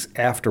 8 weeks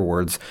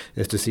afterwards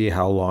is to see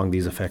how long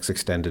these effects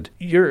extended.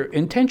 Your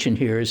intention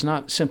here is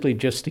not simply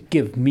just to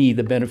give me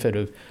the benefit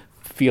of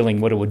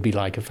feeling what it would be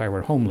like if I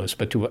were homeless,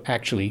 but to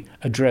actually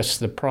address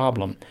the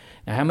problem.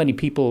 Now, how many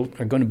people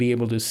are going to be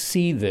able to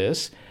see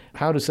this?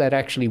 How does that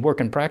actually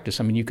work in practice?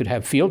 I mean, you could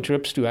have field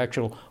trips to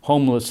actual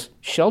homeless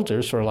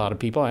shelters for a lot of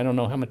people. I don't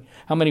know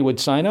how many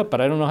would sign up,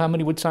 but I don't know how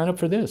many would sign up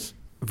for this.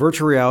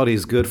 Virtual reality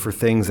is good for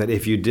things that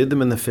if you did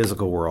them in the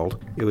physical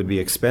world, it would be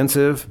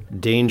expensive,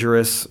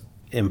 dangerous,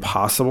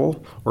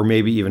 impossible, or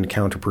maybe even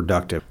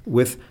counterproductive.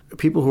 With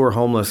people who are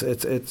homeless,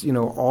 it's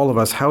all of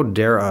us, how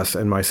dare us,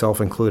 and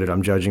myself included,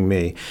 I'm judging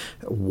me,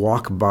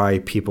 walk by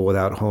people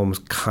without homes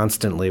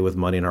constantly with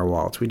money in our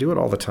wallets. We do it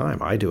all the time.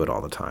 I do it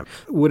all the time.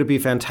 Would it be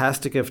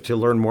fantastic if to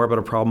learn more about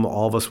a problem,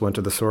 all of us went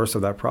to the source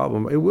of that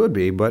problem? It would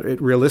be, but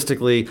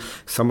realistically,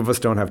 some of us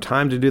don't have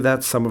time to do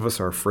that. Some of us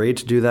are afraid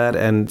to do that,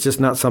 and it's just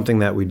not something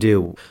that we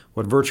do.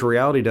 What virtual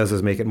reality does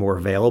is make it more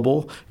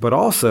available, but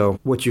also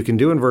what you can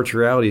do in virtual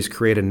reality is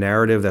create a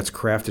narrative that's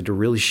crafted to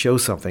really show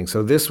something.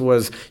 So this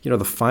was,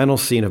 the final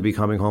scene of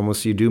becoming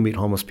homeless. You do meet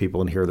homeless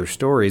people and hear their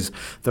stories.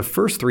 The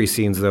first 3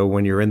 scenes, though,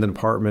 when you're in the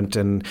apartment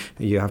and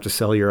you have to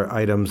sell your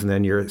items and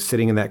then you're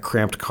sitting in that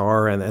cramped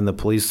car and the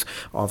police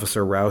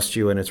officer roused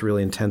you and it's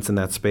really intense in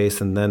that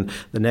space. And then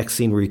the next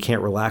scene where you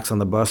can't relax on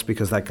the bus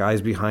because that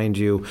guy's behind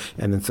you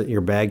and then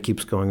your bag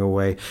keeps going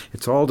away.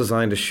 It's all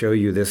designed to show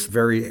you this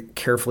very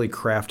carefully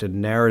crafted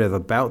narrative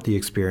about the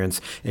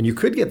experience. And you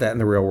could get that in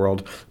the real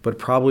world, but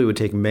probably would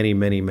take many,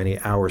 many, many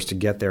hours to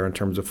get there in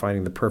terms of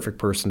finding the perfect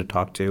person to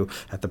talk to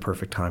at the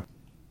perfect time.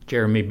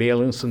 Jeremy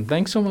Bailenson,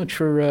 thanks so much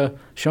for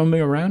showing me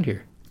around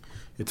here.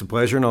 It's a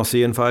pleasure, and I'll see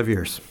you in 5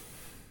 years.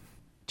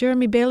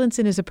 Jeremy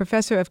Bailenson is a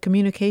professor of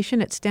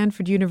communication at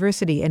Stanford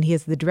University, and he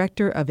is the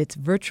director of its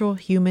Virtual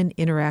Human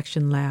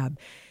Interaction Lab.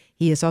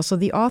 He is also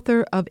the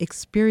author of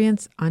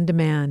Experience on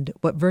Demand,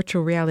 What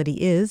Virtual Reality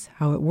Is,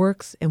 How It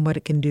Works, and What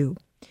It Can Do.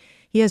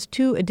 He has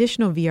 2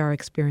 additional VR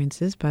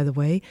experiences, by the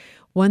way,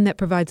 one that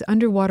provides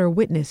underwater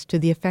witness to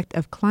the effect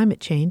of climate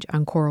change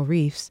on coral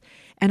reefs,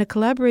 and a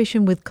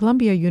collaboration with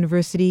Columbia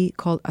University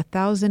called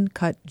 1,000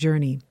 Cut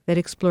Journey that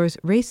explores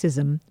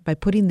racism by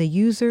putting the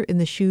user in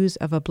the shoes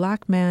of a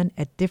Black man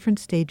at different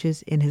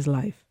stages in his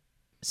life.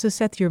 So,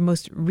 Seth, your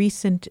most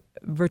recent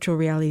virtual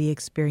reality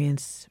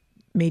experience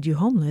made you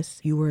homeless.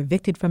 You were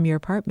evicted from your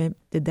apartment.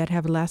 Did that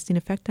have a lasting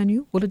effect on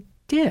you? Well, it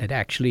did,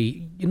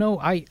 actually. You know,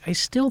 I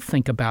still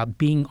think about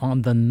being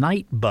on the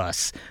night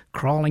bus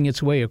crawling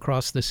its way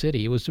across the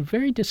city. It was a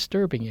very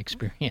disturbing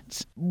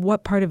experience.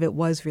 What part of it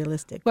was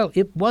realistic? Well,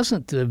 it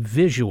wasn't the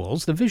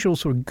visuals. The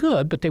visuals were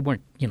good, but they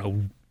weren't,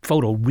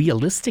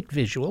 photorealistic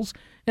visuals.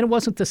 And it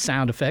wasn't the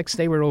sound effects.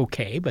 They were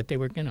okay, but they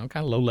were, kind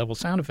of low-level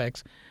sound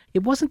effects.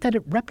 It wasn't that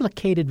it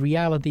replicated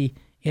reality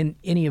in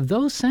any of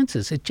those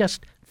senses. It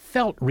just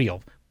felt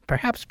real.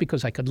 Perhaps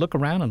because I could look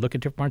around and look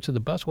at different parts of the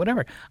bus,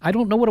 whatever. I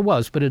don't know what it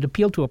was, but it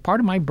appealed to a part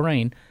of my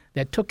brain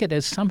that took it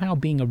as somehow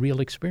being a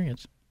real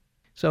experience.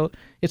 So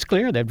it's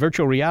clear that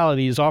virtual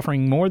reality is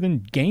offering more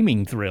than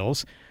gaming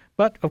thrills.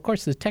 But, of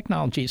course, the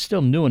technology is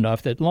still new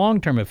enough that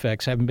long-term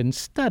effects haven't been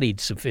studied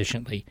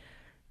sufficiently.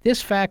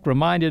 This fact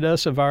reminded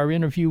us of our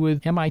interview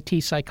with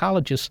MIT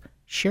psychologist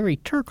Sherry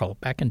Turkle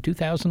back in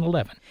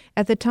 2011.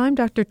 At the time,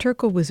 Dr.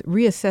 Turkle was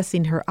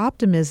reassessing her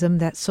optimism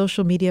that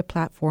social media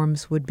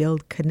platforms would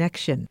build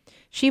connection.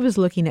 She was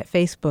looking at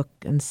Facebook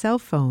and cell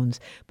phones,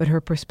 but her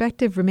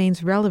perspective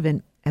remains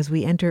relevant as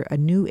we enter a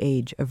new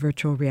age of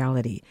virtual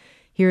reality.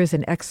 Here is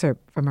an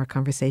excerpt from our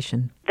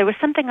conversation. There was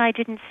something I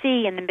didn't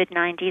see in the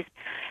mid-'90s.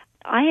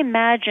 I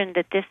imagined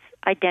that this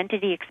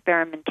identity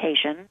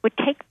experimentation would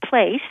take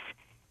place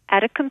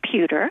at a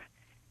computer,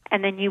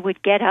 and then you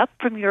would get up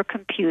from your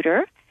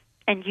computer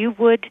and you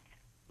would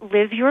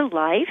live your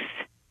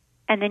life,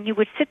 and then you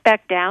would sit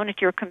back down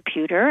at your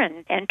computer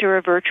and enter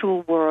a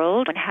virtual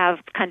world and have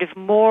kind of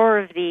more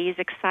of these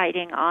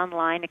exciting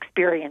online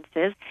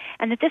experiences,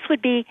 and that this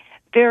would be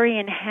very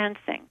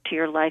enhancing to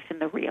your life in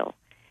the real,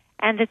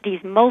 and that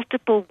these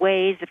multiple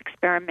ways of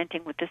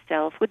experimenting with the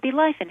self would be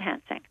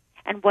life-enhancing.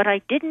 And what I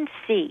didn't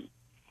see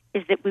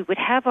is that we would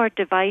have our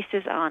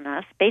devices on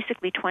us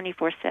basically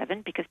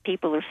 24/7 because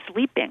people are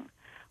sleeping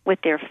with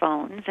their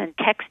phones and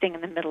texting in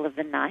the middle of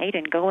the night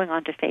and going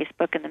onto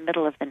Facebook in the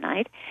middle of the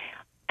night,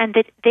 and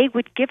that they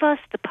would give us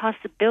the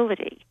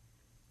possibility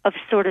of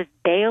sort of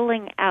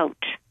bailing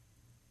out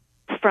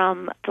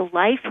from the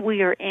life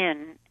we are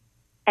in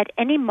at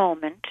any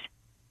moment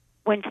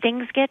when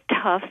things get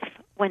tough,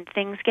 when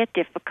things get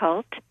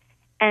difficult,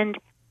 and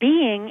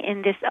being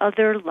in this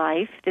other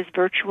life, this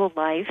virtual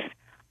life,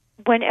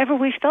 whenever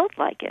we felt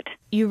like it.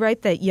 You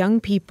write that young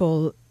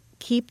people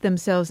keep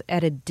themselves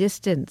at a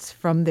distance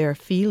from their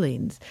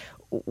feelings,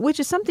 which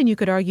is something you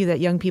could argue that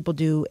young people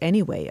do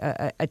anyway.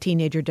 A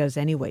teenager does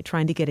anyway,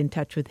 trying to get in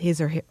touch with his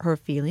or her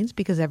feelings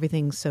because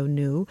everything's so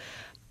new.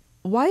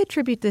 Why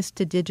attribute this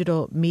to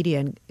digital media?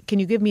 And can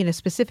you give me a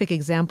specific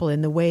example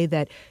in the way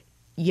that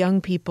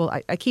young people,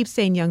 I keep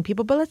saying young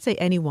people, but let's say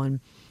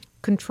anyone,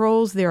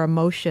 controls their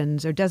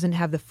emotions or doesn't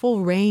have the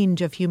full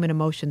range of human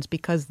emotions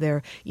because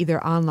they're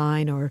either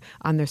online or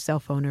on their cell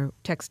phone or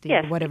texting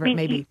or whatever it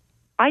may be?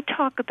 I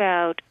talk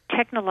about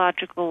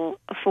technological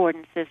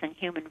affordances and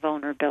human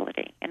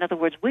vulnerability. In other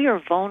words, we are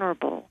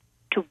vulnerable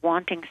to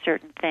wanting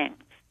certain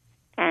things.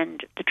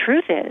 And the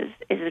truth is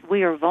that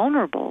we are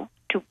vulnerable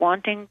to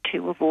wanting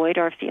to avoid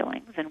our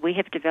feelings, and we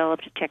have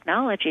developed a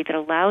technology that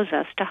allows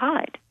us to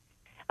hide.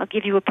 I'll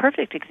give you a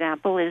perfect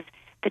example is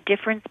the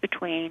difference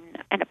between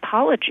an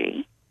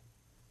apology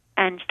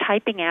and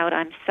typing out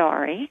 "I'm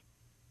sorry"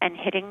 and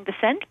hitting the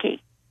send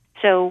key.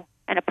 So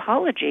an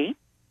apology,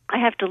 I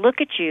have to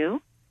look at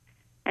you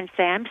and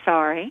say "I'm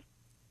sorry"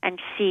 and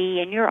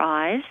see in your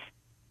eyes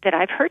that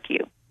I've hurt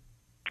you.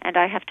 And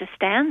I have to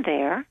stand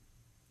there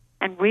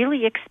and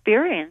really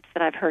experience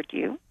that I've hurt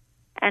you.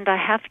 And I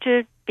have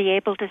to be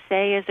able to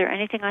say, is there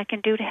anything I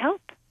can do to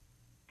help?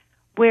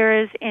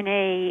 Whereas in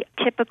a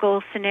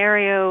typical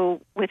scenario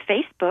with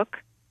Facebook,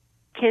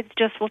 kids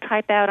just will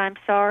type out "I'm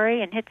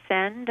sorry" and hit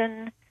send,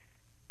 and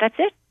that's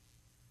it.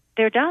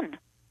 They're done.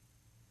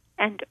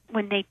 And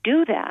when they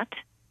do that,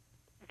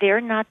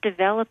 they're not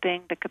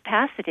developing the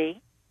capacity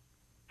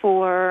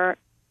for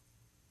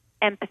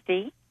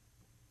empathy,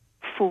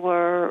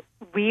 for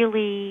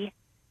really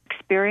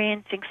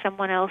experiencing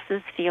someone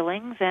else's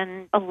feelings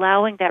and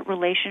allowing that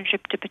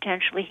relationship to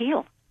potentially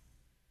heal.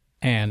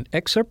 An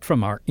excerpt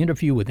from our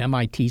interview with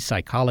MIT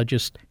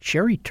psychologist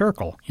Sherry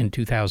Turkle in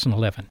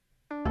 2011.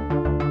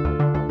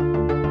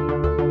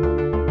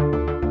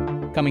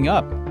 Coming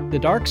up, the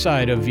dark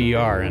side of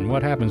VR and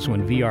what happens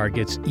when VR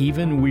gets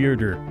even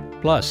weirder.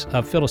 Plus,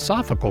 a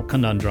philosophical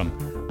conundrum.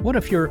 What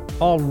if you're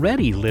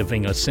already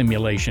living a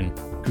simulation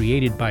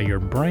created by your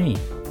brain?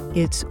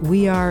 It's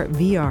We Are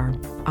VR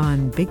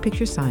on Big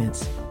Picture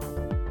Science.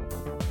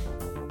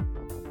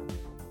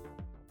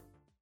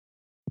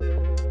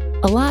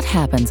 A lot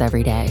happens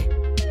every day.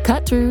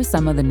 Cut through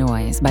some of the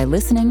noise by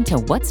listening to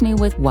What's New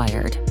with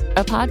Wired,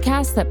 a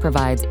podcast that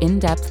provides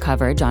in-depth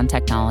coverage on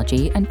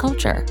technology and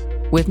culture.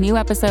 With new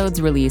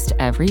episodes released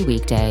every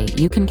weekday,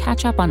 you can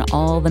catch up on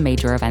all the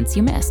major events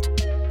you missed.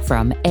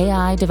 From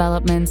AI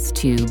developments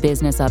to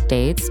business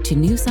updates to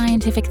new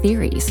scientific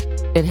theories,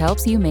 it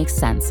helps you make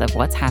sense of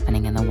what's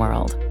happening in the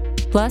world.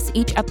 Plus,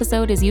 each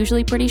episode is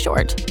usually pretty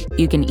short.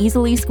 You can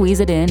easily squeeze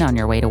it in on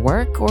your way to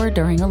work or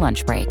during a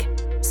lunch break.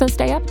 So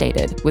stay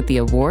updated with the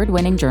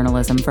award-winning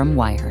journalism from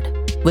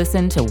Wired.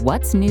 Listen to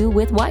What's New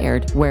with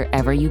Wired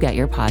wherever you get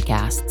your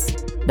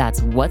podcasts.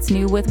 That's What's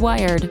New with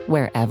Wired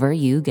wherever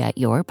you get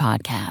your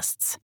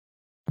podcasts.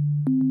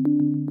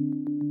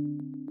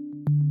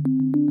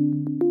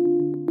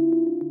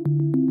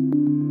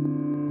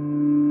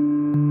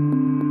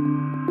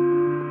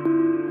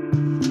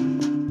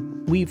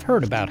 We've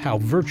heard about how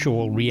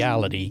virtual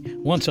reality,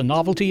 once a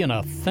novelty and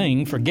a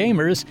thing for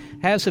gamers,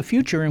 has a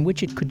future in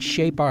which it could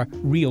shape our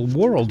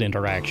real-world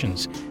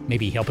interactions,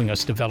 maybe helping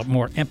us develop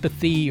more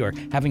empathy or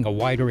having a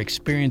wider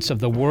experience of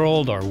the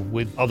world or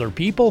with other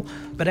people.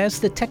 But as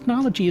the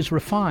technology is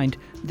refined,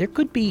 there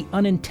could be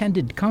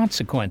unintended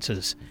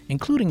consequences,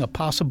 including a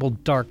possible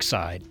dark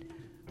side.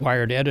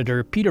 Wired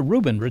editor Peter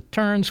Rubin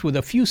returns with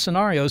a few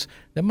scenarios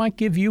that might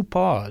give you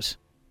pause.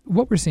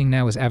 What we're seeing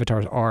now is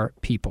avatars are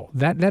people.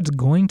 That's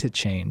going to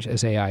change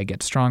as AI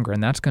gets stronger,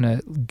 and that's going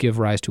to give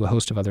rise to a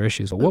host of other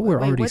issues. But what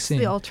we're already seeing...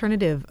 What's the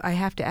alternative? I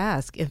have to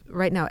ask. If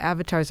right now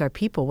avatars are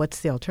people, what's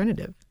the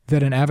alternative?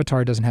 That an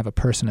avatar doesn't have a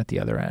person at the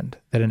other end.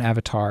 That an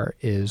avatar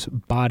is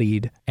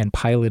bodied and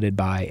piloted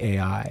by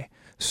AI.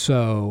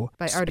 So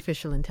by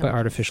artificial intelligence. By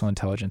artificial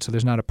intelligence. So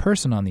there's not a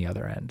person on the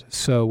other end.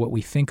 So what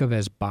we think of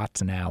as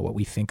bots now, what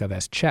we think of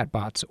as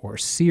chatbots or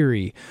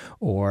Siri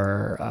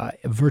or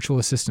virtual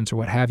assistants or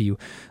what have you,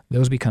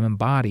 those become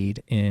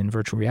embodied in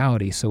virtual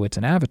reality. So it's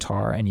an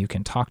avatar and you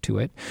can talk to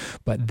it.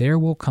 But there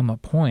will come a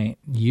point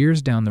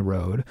years down the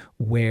road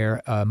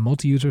where a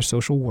multi-user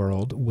social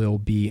world will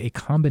be a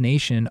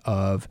combination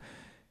of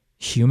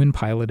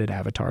human-piloted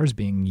avatars,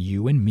 being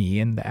you and me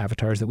and the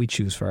avatars that we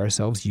choose for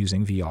ourselves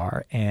using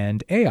VR,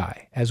 and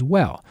AI as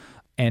well.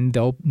 And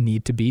they'll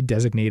need to be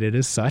designated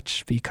as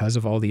such because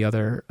of all the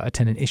other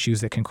attendant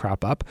issues that can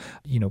crop up.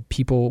 You know,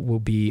 people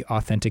will be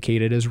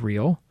authenticated as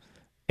real.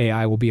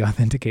 AI will be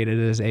authenticated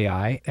as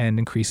AI. And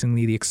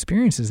increasingly, the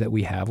experiences that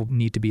we have will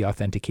need to be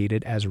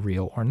authenticated as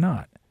real or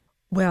not.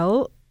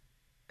 Well,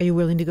 are you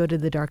willing to go to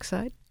the dark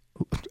side?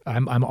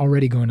 I'm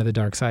already going to the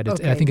dark side.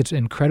 Okay. I think it's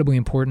incredibly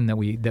important that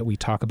we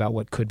talk about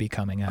what could be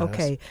coming at us.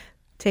 Okay.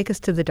 Take us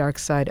to the dark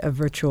side of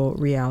virtual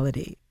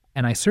reality.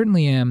 And I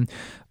certainly am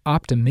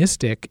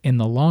optimistic in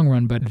the long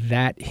run, but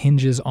that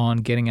hinges on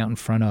getting out in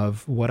front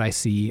of what I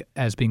see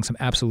as being some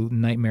absolute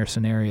nightmare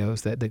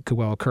scenarios that could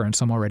well occur, and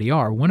some already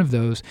are. One of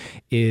those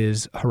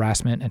is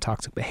harassment and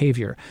toxic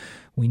behavior.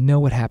 We know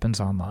what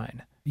happens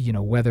online. You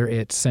know, whether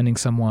it's sending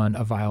someone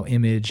a vile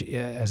image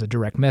as a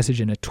direct message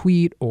in a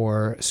tweet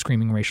or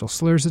screaming racial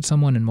slurs at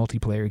someone in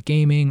multiplayer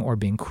gaming or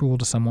being cruel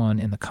to someone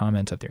in the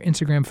comments of their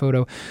Instagram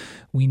photo,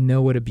 we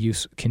know what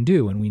abuse can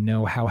do and we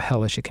know how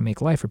hellish it can make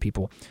life for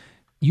people.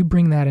 You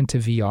bring that into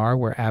VR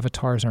where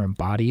avatars are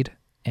embodied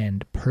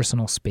and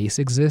personal space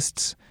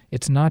exists.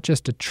 It's not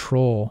just a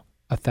troll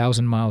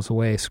 1,000 miles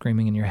away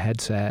screaming in your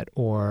headset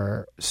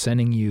or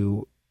sending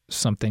you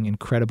something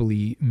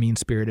incredibly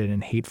mean-spirited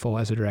and hateful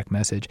as a direct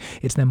message.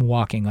 It's them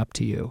walking up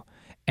to you,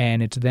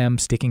 and it's them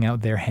sticking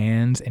out their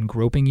hands and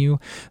groping you.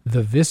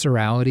 The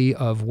viscerality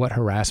of what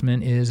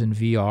harassment is in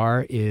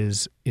VR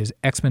is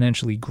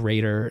exponentially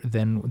greater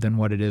than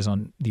what it is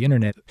on the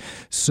internet.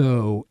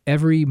 So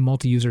every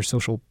multi-user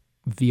social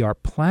VR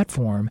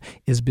platform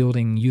is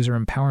building user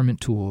empowerment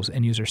tools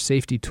and user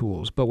safety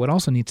tools. But what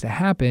also needs to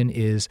happen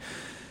is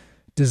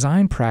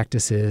design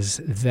practices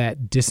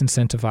that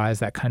disincentivize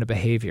that kind of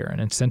behavior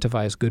and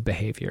incentivize good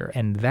behavior.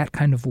 And that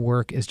kind of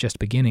work is just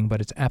beginning, but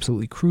it's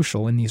absolutely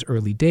crucial in these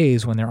early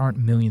days when there aren't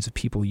millions of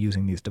people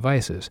using these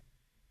devices.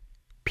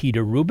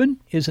 Peter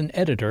Rubin is an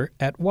editor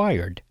at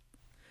Wired.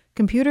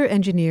 Computer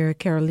engineer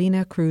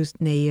Carolina Cruz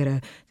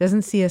Neira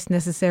doesn't see us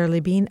necessarily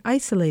being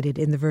isolated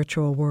in the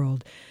virtual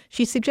world.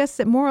 She suggests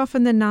that more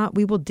often than not,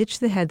 we will ditch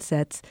the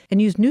headsets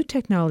and use new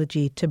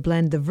technology to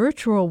blend the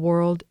virtual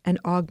world and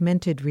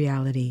augmented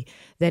reality.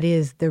 That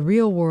is, the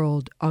real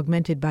world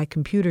augmented by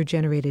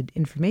computer-generated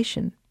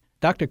information.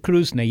 Dr.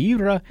 Cruz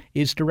Neira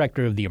is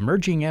director of the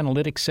Emerging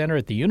Analytics Center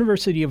at the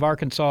University of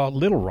Arkansas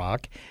Little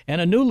Rock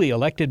and a newly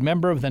elected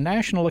member of the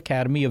National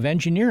Academy of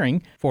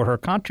Engineering for her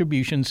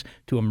contributions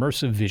to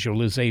immersive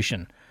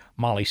visualization.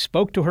 Molly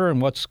spoke to her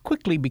in what's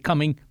quickly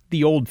becoming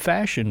the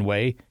old-fashioned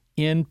way,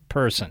 in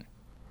person.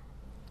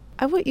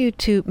 I want you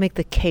to make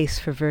the case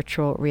for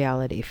virtual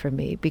reality for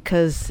me,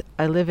 because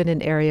I live in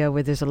an area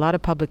where there's a lot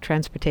of public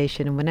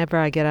transportation, and whenever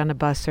I get on a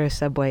bus or a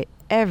subway,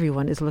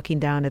 everyone is looking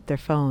down at their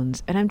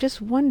phones. And I'm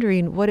just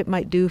wondering what it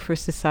might do for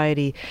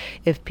society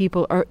if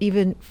people are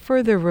even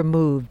further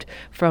removed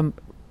from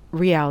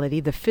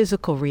reality, the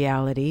physical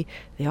reality.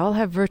 They all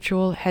have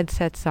virtual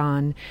headsets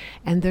on,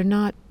 and they're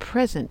not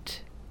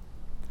present.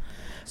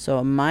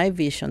 So my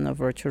vision of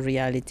virtual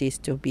reality is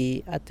to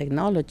be a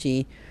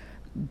technology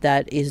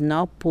that is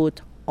not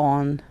put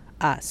on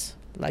us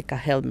like a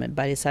helmet,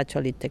 but it's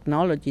actually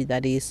technology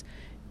that is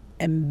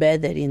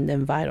embedded in the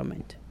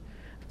environment.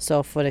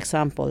 So, for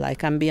example, I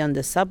can be on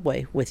the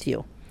subway with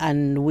you,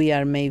 and we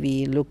are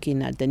maybe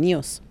looking at the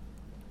news.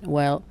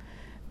 Well,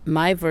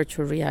 my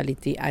virtual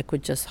reality, I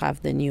could just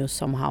have the news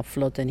somehow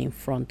floating in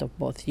front of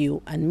both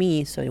you and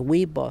me, so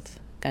we both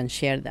can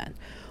share that.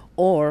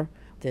 Or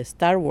the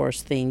Star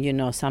Wars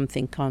thing,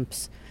 something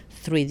comes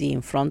 3D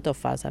in front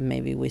of us, and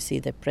maybe we see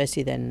the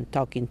president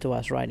talking to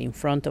us right in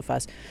front of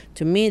us.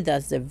 To me,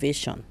 that's the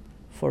vision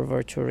for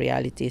virtual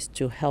reality, is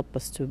to help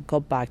us to go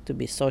back to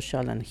be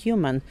social and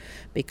human,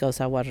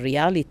 because our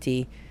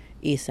reality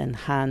is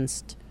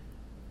enhanced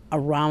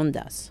around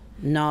us,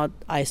 not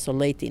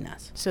isolating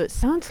us. So it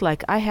sounds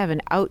like I have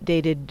an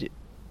outdated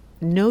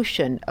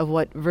notion of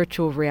what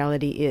virtual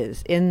reality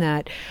is, in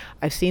that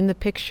I've seen the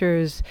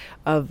pictures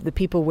of the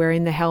people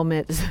wearing the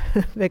helmets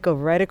that go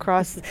right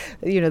across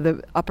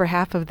the upper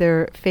half of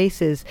their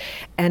faces,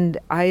 and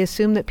I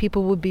assume that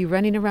people would be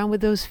running around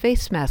with those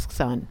face masks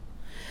on.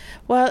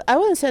 Well, I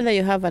wouldn't say that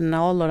you have an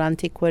old or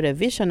antiquated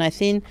vision. I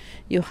think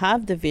you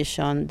have the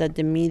vision that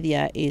the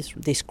media is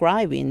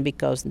describing,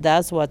 because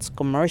that's what's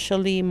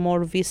commercially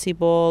more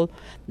visible.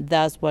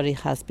 That's what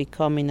it has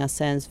become, in a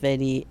sense,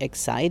 very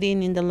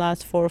exciting in the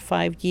last 4 or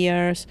 5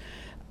 years.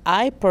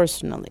 I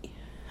personally,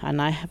 and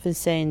I have been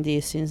saying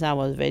this since I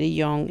was very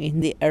young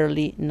in the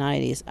early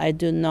 90s, I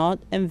do not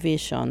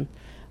envision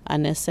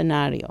a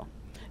scenario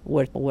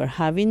where we're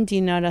having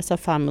dinner as a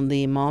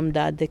family, mom,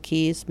 dad, the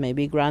kids,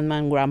 maybe grandma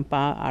and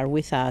grandpa are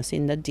with us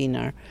in the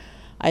dinner.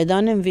 I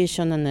don't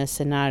envision a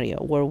scenario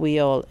where we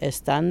all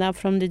stand up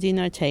from the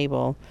dinner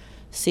table,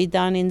 sit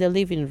down in the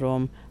living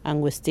room,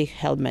 and we stick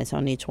helmets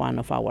on each one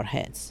of our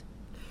heads.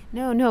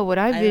 No, what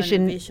I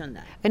vision... don't envision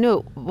that. I know,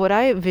 what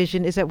I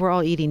envision is that we're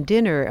all eating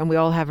dinner and we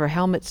all have our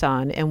helmets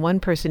on, and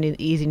one person is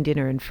eating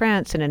dinner in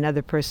France and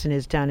another person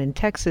is down in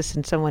Texas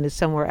and someone is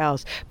somewhere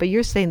else. But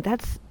you're saying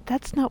that's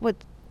not what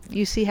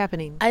you see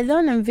happening. I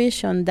don't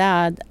envision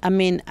that. I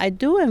mean, I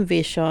do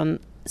envision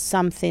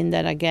something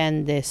that,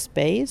 again, the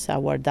space,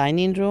 our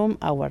dining room,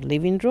 our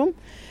living room,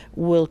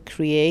 will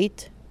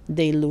create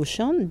the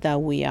illusion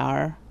that we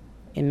are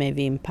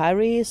maybe in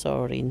Paris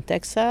or in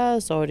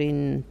Texas or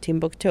in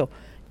Timbuktu.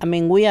 I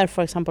mean, we are,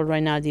 for example,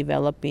 right now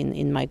developing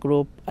in my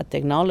group a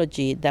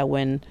technology that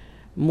when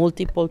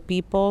multiple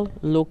people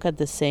look at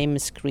the same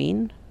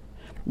screen,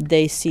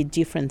 they see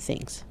different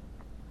things.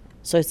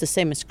 So it's the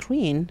same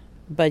screen,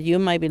 but you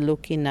might be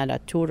looking at a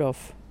tour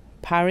of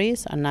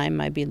Paris, and I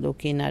might be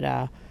looking at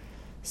a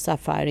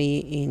safari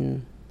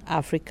in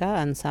Africa,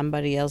 and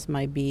somebody else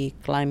might be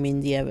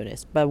climbing the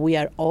Everest. But we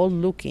are all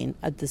looking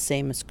at the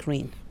same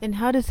screen. And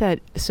how does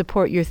that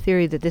support your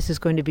theory that this is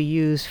going to be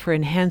used for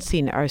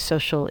enhancing our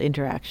social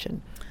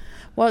interaction?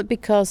 Well,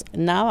 because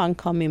now I'm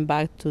coming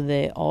back to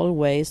the old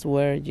ways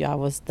where I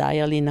was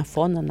dialing a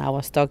phone and I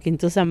was talking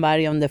to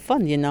somebody on the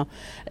phone,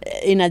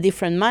 in a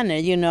different manner.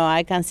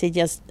 I can say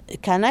just,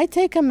 can I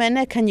take a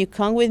minute? Can you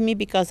come with me?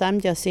 Because I'm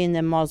just seeing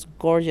the most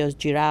gorgeous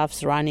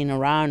giraffes running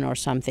around or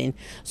something.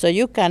 So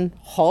you can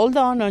hold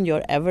on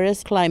your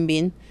Everest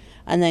climbing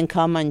and then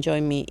come and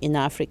join me in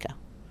Africa.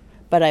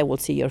 But I will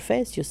see your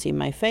face, you see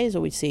my face,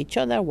 we see each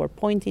other, we're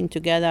pointing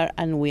together,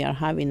 and we are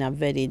having a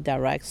very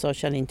direct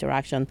social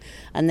interaction.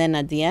 And then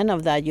at the end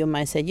of that, you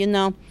might say,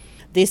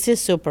 this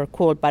is super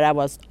cool, but I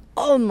was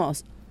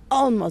almost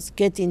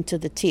getting to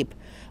the tip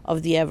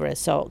of the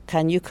Everest. So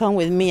can you come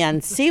with me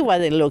and see what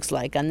it looks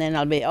like? And then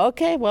I'll be,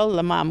 okay, well,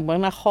 I'm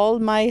going to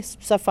hold my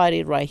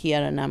safari right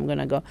here, and I'm going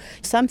to go.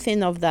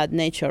 Something of that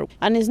nature.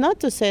 And it's not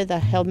to say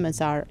that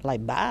helmets are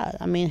bad.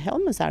 I mean,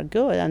 helmets are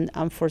good,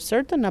 and for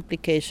certain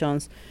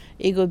applications,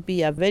 it would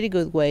be a very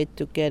good way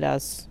to get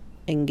us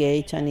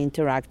engaged and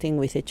interacting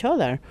with each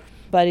other.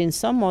 But in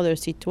some other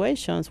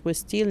situations, we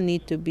still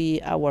need to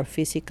be our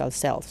physical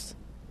selves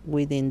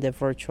within the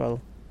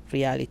virtual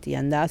reality.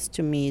 And that's,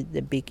 to me,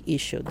 the big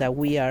issue, that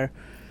we are,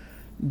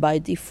 by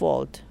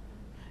default,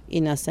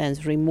 in a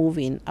sense,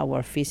 removing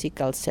our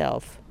physical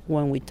self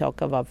when we talk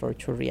about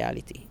virtual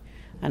reality.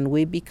 And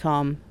we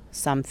become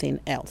something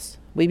else.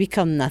 We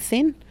become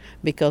nothing,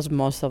 because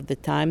most of the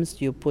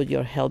times you put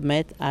your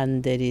helmet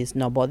and there is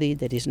nobody,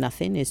 there is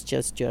nothing. It's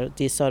just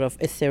this sort of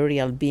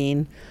ethereal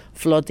being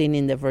floating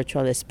in the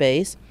virtual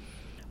space.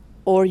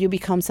 Or you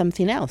become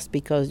something else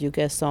because you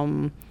get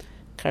some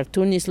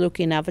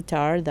cartoonish-looking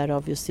avatar that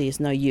obviously is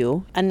not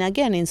you. And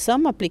again, in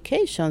some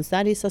applications,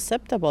 that is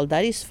acceptable.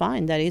 That is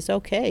fine. That is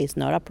okay. It's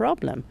not a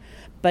problem.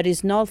 But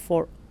it's not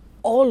for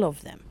all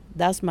of them.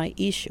 That's my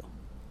issue.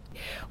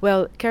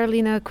 Well,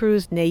 Carolina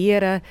Cruz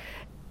Neyra,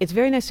 it's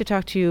very nice to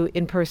talk to you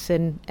in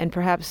person, and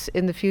perhaps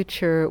in the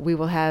future we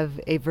will have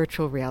a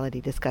virtual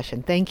reality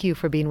discussion. Thank you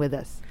for being with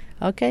us.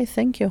 Okay,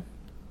 thank you.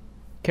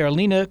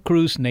 Carolina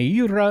Cruz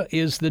Neyra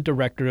is the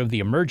director of the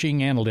Emerging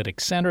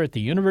Analytics Center at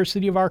the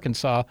University of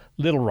Arkansas,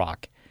 Little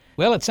Rock.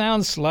 Well, it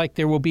sounds like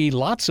there will be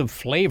lots of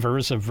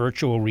flavors of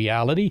virtual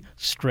reality,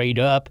 straight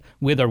up,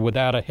 with or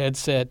without a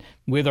headset,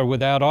 with or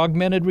without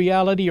augmented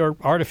reality or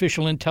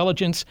artificial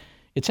intelligence.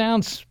 It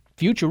sounds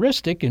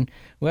futuristic and,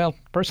 well,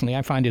 personally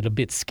I find it a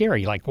bit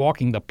scary, like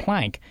walking the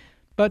plank.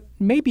 But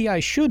maybe I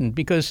shouldn't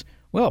because,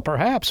 well,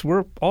 perhaps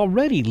we're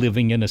already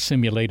living in a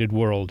simulated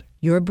world.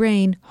 Your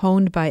brain,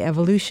 honed by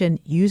evolution,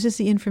 uses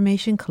the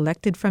information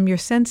collected from your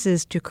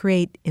senses to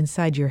create,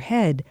 inside your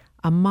head,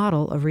 a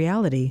model of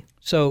reality.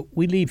 So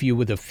we leave you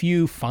with a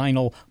few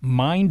final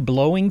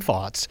mind-blowing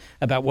thoughts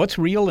about what's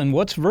real and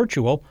what's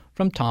virtual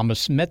from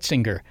Thomas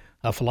Metzinger,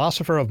 a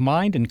philosopher of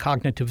mind and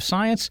cognitive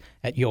science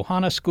at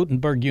Johannes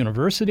Gutenberg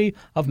University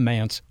of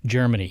Mainz,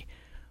 Germany.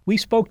 We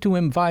spoke to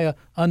him via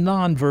a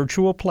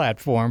non-virtual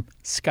platform,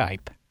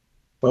 Skype.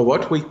 Well,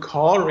 what we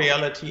call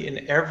reality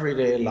in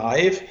everyday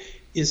life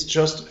is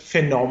just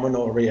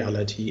phenomenal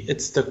reality.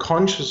 It's the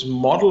conscious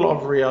model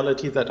of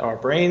reality that our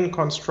brain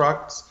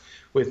constructs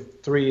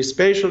with 3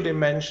 spatial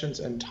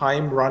dimensions and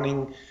time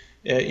running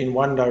in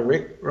one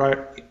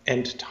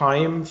and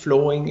time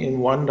flowing in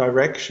one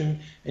direction.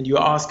 And you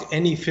ask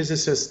any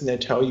physicist and they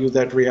tell you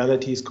that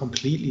reality is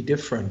completely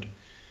different.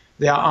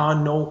 There are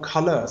no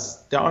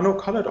colors. There are no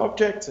colored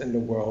objects in the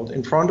world.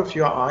 In front of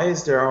your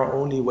eyes, there are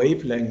only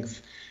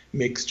wavelength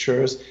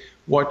mixtures.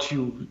 What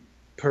you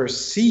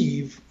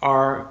perceive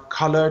are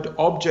colored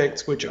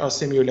objects, which are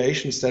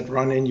simulations that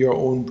run in your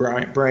own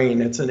brain.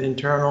 It's an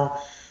internal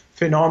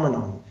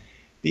phenomenon.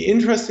 The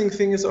interesting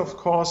thing is, of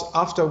course,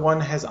 after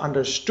one has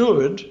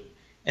understood,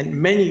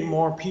 and many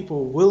more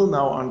people will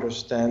now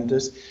understand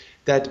this,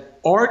 that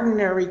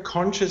ordinary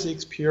conscious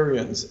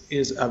experience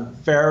is a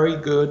very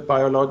good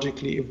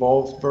biologically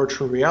evolved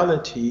virtual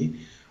reality.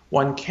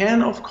 One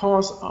can, of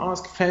course,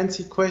 ask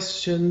fancy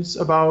questions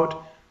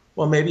about,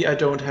 well, maybe I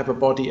don't have a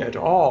body at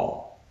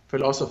all.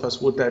 Philosophers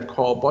would that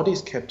call body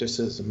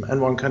skepticism. And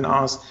one can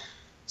ask,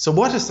 so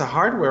what is the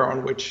hardware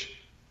on which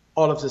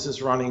all of this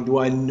is running? Do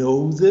I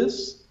know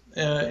this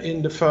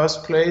in the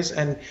first place?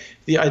 And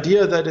the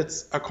idea that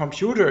it's a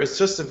computer is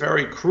just a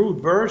very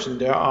crude version.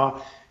 There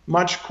are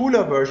much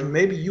cooler versions.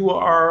 Maybe you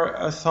are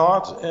a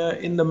thought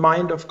in the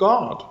mind of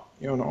God,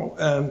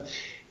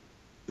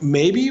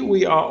 maybe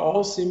we are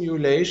all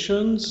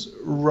simulations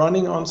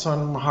running on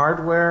some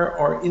hardware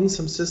or in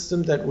some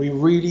system that we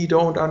really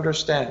don't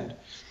understand.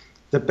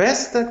 The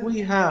best that we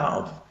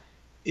have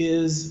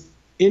is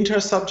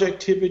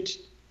intersubjectivity.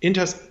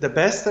 The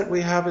best that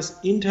we have is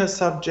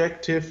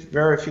intersubjective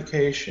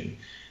verification.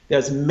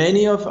 There's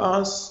many of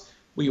us.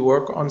 We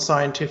work on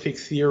scientific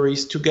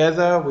theories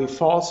together. We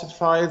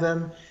falsify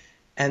them.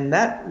 And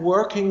that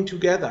working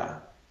together,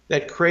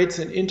 that creates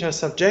an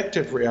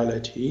intersubjective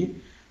reality.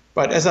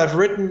 But as I've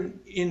written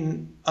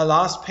in a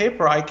last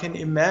paper, I can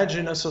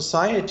imagine a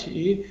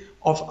society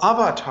of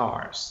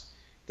avatars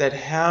that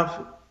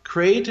have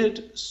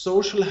created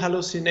social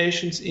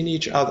hallucinations in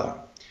each other.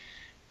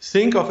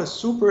 Think of a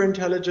super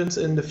intelligence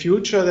in the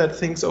future that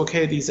thinks,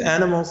 okay, these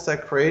animals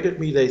that created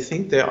me, they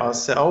think they are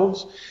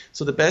selves.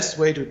 So the best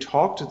way to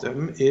talk to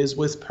them is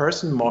with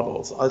person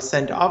models. I'll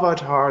send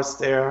avatars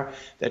there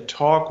that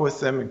talk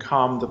with them and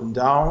calm them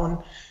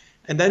down.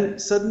 And then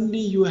suddenly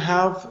you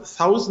have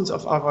thousands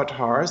of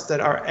avatars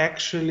that are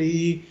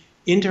actually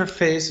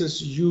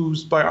interfaces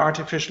used by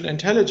artificial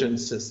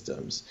intelligence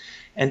systems.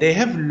 And they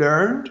have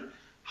learned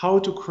how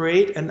to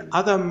create an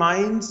other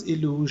minds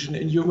illusion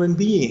in human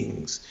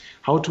beings,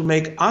 how to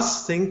make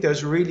us think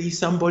there's really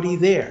somebody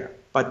there.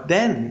 But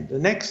then the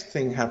next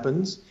thing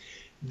happens,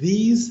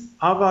 these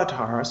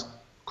avatars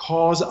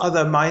cause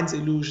other minds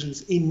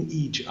illusions in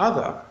each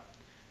other.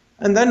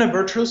 And then a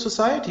virtual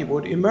society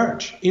would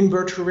emerge in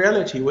virtual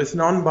reality with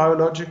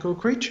non-biological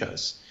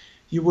creatures.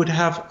 You would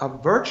have a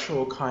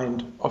virtual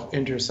kind of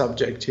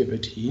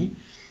intersubjectivity.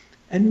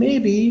 And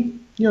maybe,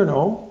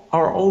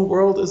 our own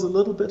world is a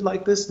little bit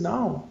like this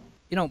now.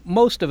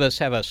 Most of us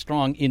have a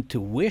strong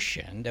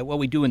intuition that what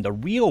we do in the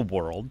real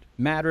world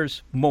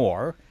matters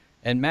more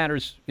and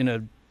matters in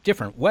a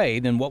different way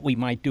than what we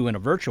might do in a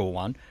virtual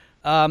one.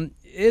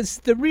 Is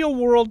the real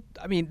world,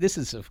 this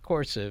is, of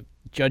course, a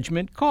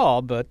judgment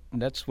call, but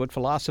that's what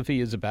philosophy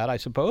is about, I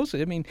suppose.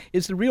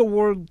 Is the real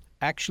world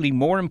actually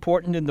more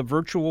important than the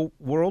virtual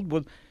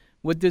world?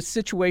 With this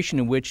situation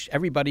in which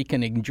everybody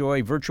can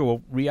enjoy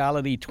virtual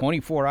reality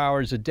 24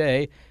 hours a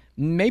day,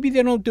 maybe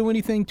they don't do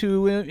anything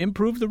to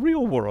improve the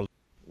real world.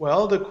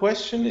 Well, the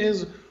question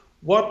is,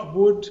 what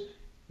would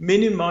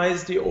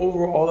minimize the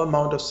overall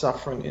amount of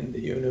suffering in the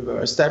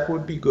universe? That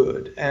would be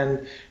good.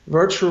 And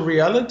virtual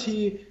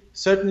reality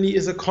certainly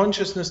is a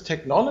consciousness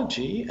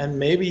technology, and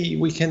maybe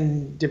we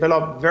can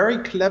develop very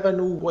clever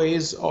new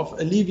ways of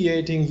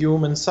alleviating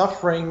human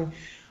suffering,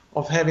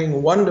 of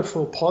having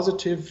wonderful,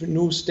 positive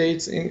new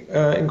states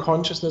in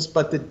consciousness.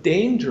 But the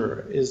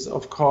danger is,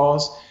 of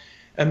course,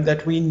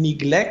 that we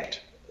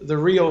neglect the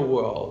real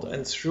world.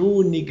 And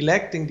through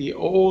neglecting the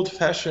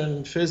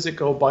old-fashioned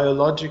physical,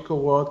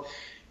 biological world,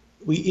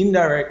 we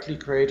indirectly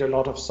create a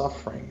lot of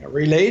suffering. A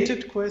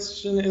related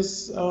question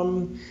is,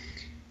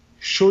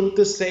 should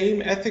the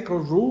same ethical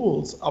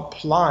rules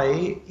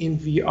apply in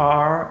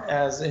VR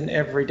as in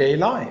everyday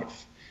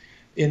life?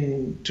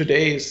 In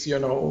today's,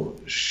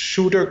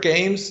 shooter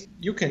games,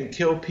 you can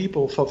kill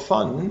people for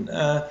fun.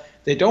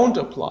 They don't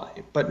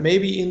apply. But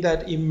maybe in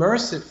that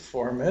immersive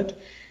format,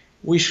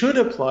 we should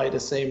apply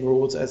the same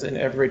rules as in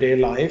everyday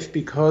life,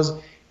 because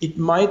it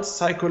might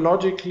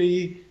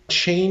psychologically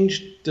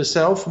change the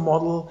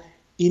self-model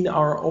in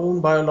our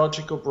own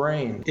biological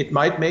brain. It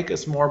might make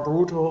us more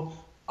brutal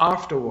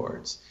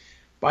afterwards.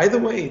 By the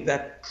way,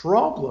 that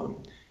problem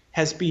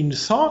has been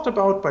thought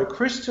about by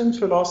Christian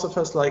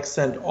philosophers like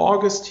St.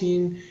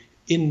 Augustine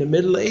in the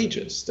Middle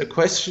Ages. The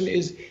question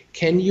is,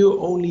 can you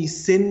only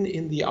sin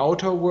in the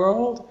outer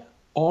world,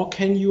 or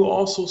can you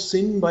also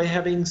sin by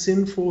having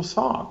sinful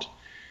thought?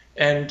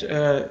 And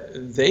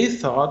they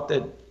thought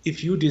that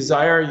if you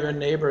desire your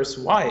neighbor's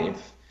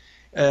wife,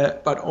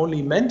 but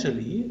only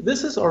mentally,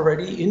 this is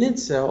already in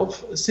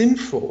itself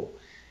sinful.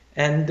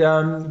 And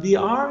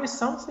VR is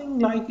something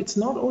like, it's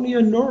not only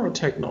a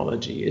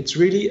neurotechnology, it's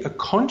really a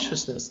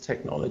consciousness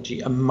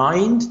technology, a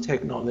mind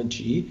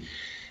technology.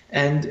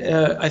 And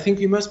I think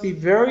we must be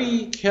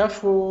very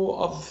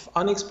careful of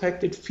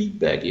unexpected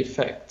feedback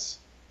effects.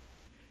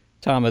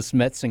 Thomas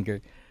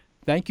Metzinger,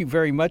 thank you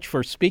very much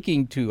for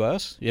speaking to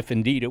us, if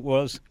indeed it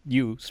was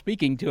you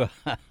speaking to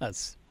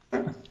us.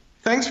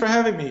 Thanks for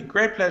having me.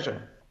 Great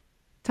pleasure.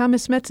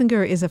 Thomas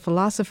Metzinger is a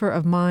philosopher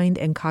of mind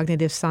and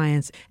cognitive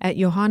science at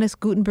Johannes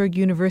Gutenberg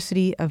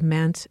University of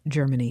Mainz,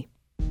 Germany.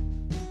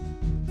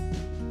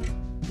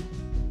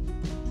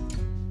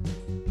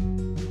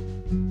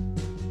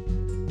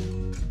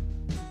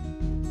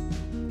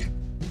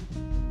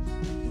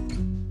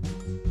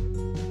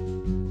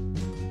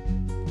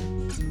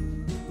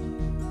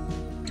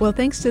 Well,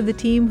 thanks to the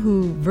team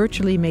who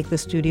virtually make the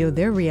studio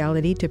their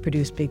reality to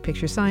produce Big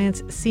Picture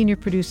Science, senior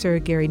producer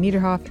Gary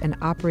Niederhoff and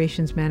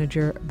operations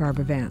manager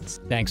Barbara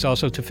Vance. Thanks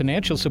also to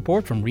financial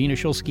support from Rena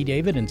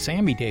Shulsky-David and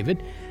Sammy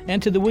David,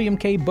 and to the William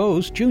K.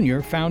 Bowes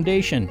Jr.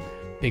 Foundation.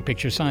 Big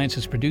Picture Science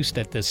is produced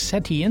at the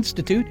SETI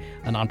Institute,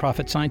 a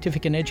nonprofit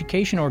scientific and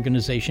education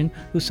organization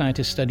whose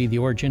scientists study the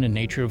origin and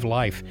nature of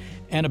life.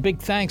 And a big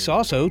thanks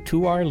also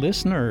to our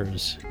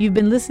listeners. You've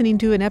been listening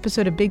to an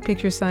episode of Big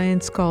Picture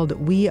Science called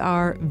We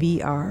Are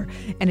VR.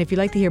 And if you'd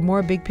like to hear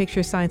more Big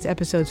Picture Science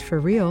episodes for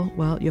real,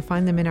 well, you'll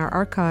find them in our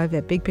archive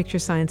at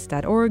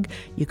bigpicturescience.org.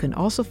 You can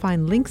also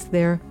find links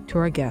there to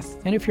our guests.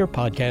 And if you're a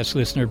podcast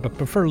listener but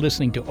prefer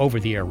listening to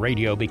over-the-air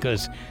radio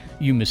because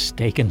you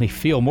mistakenly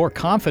feel more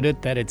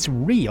confident that it's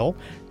real,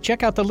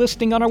 check out the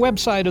listing on our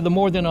website of the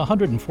more than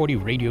 140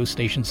 radio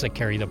stations that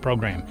carry the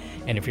program.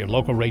 And if your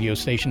local radio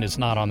station is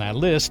not on that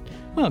list,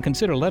 well,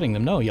 consider letting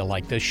them know you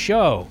like the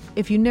show.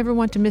 If you never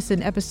want to miss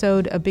an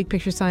episode of Big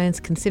Picture Science,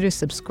 consider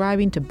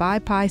subscribing to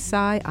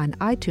BiPi-Sci on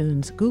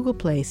iTunes, Google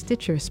Play,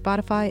 Stitcher,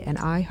 Spotify, and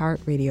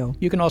iHeartRadio.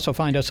 You can also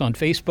find us on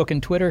Facebook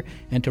and Twitter,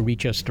 and to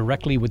reach us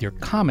directly with your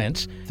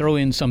comments, throw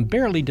in some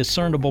barely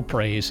discernible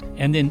praise,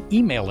 and then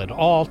email it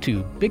all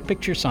to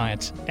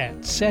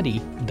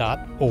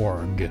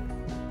bigpicturescience@seti.org.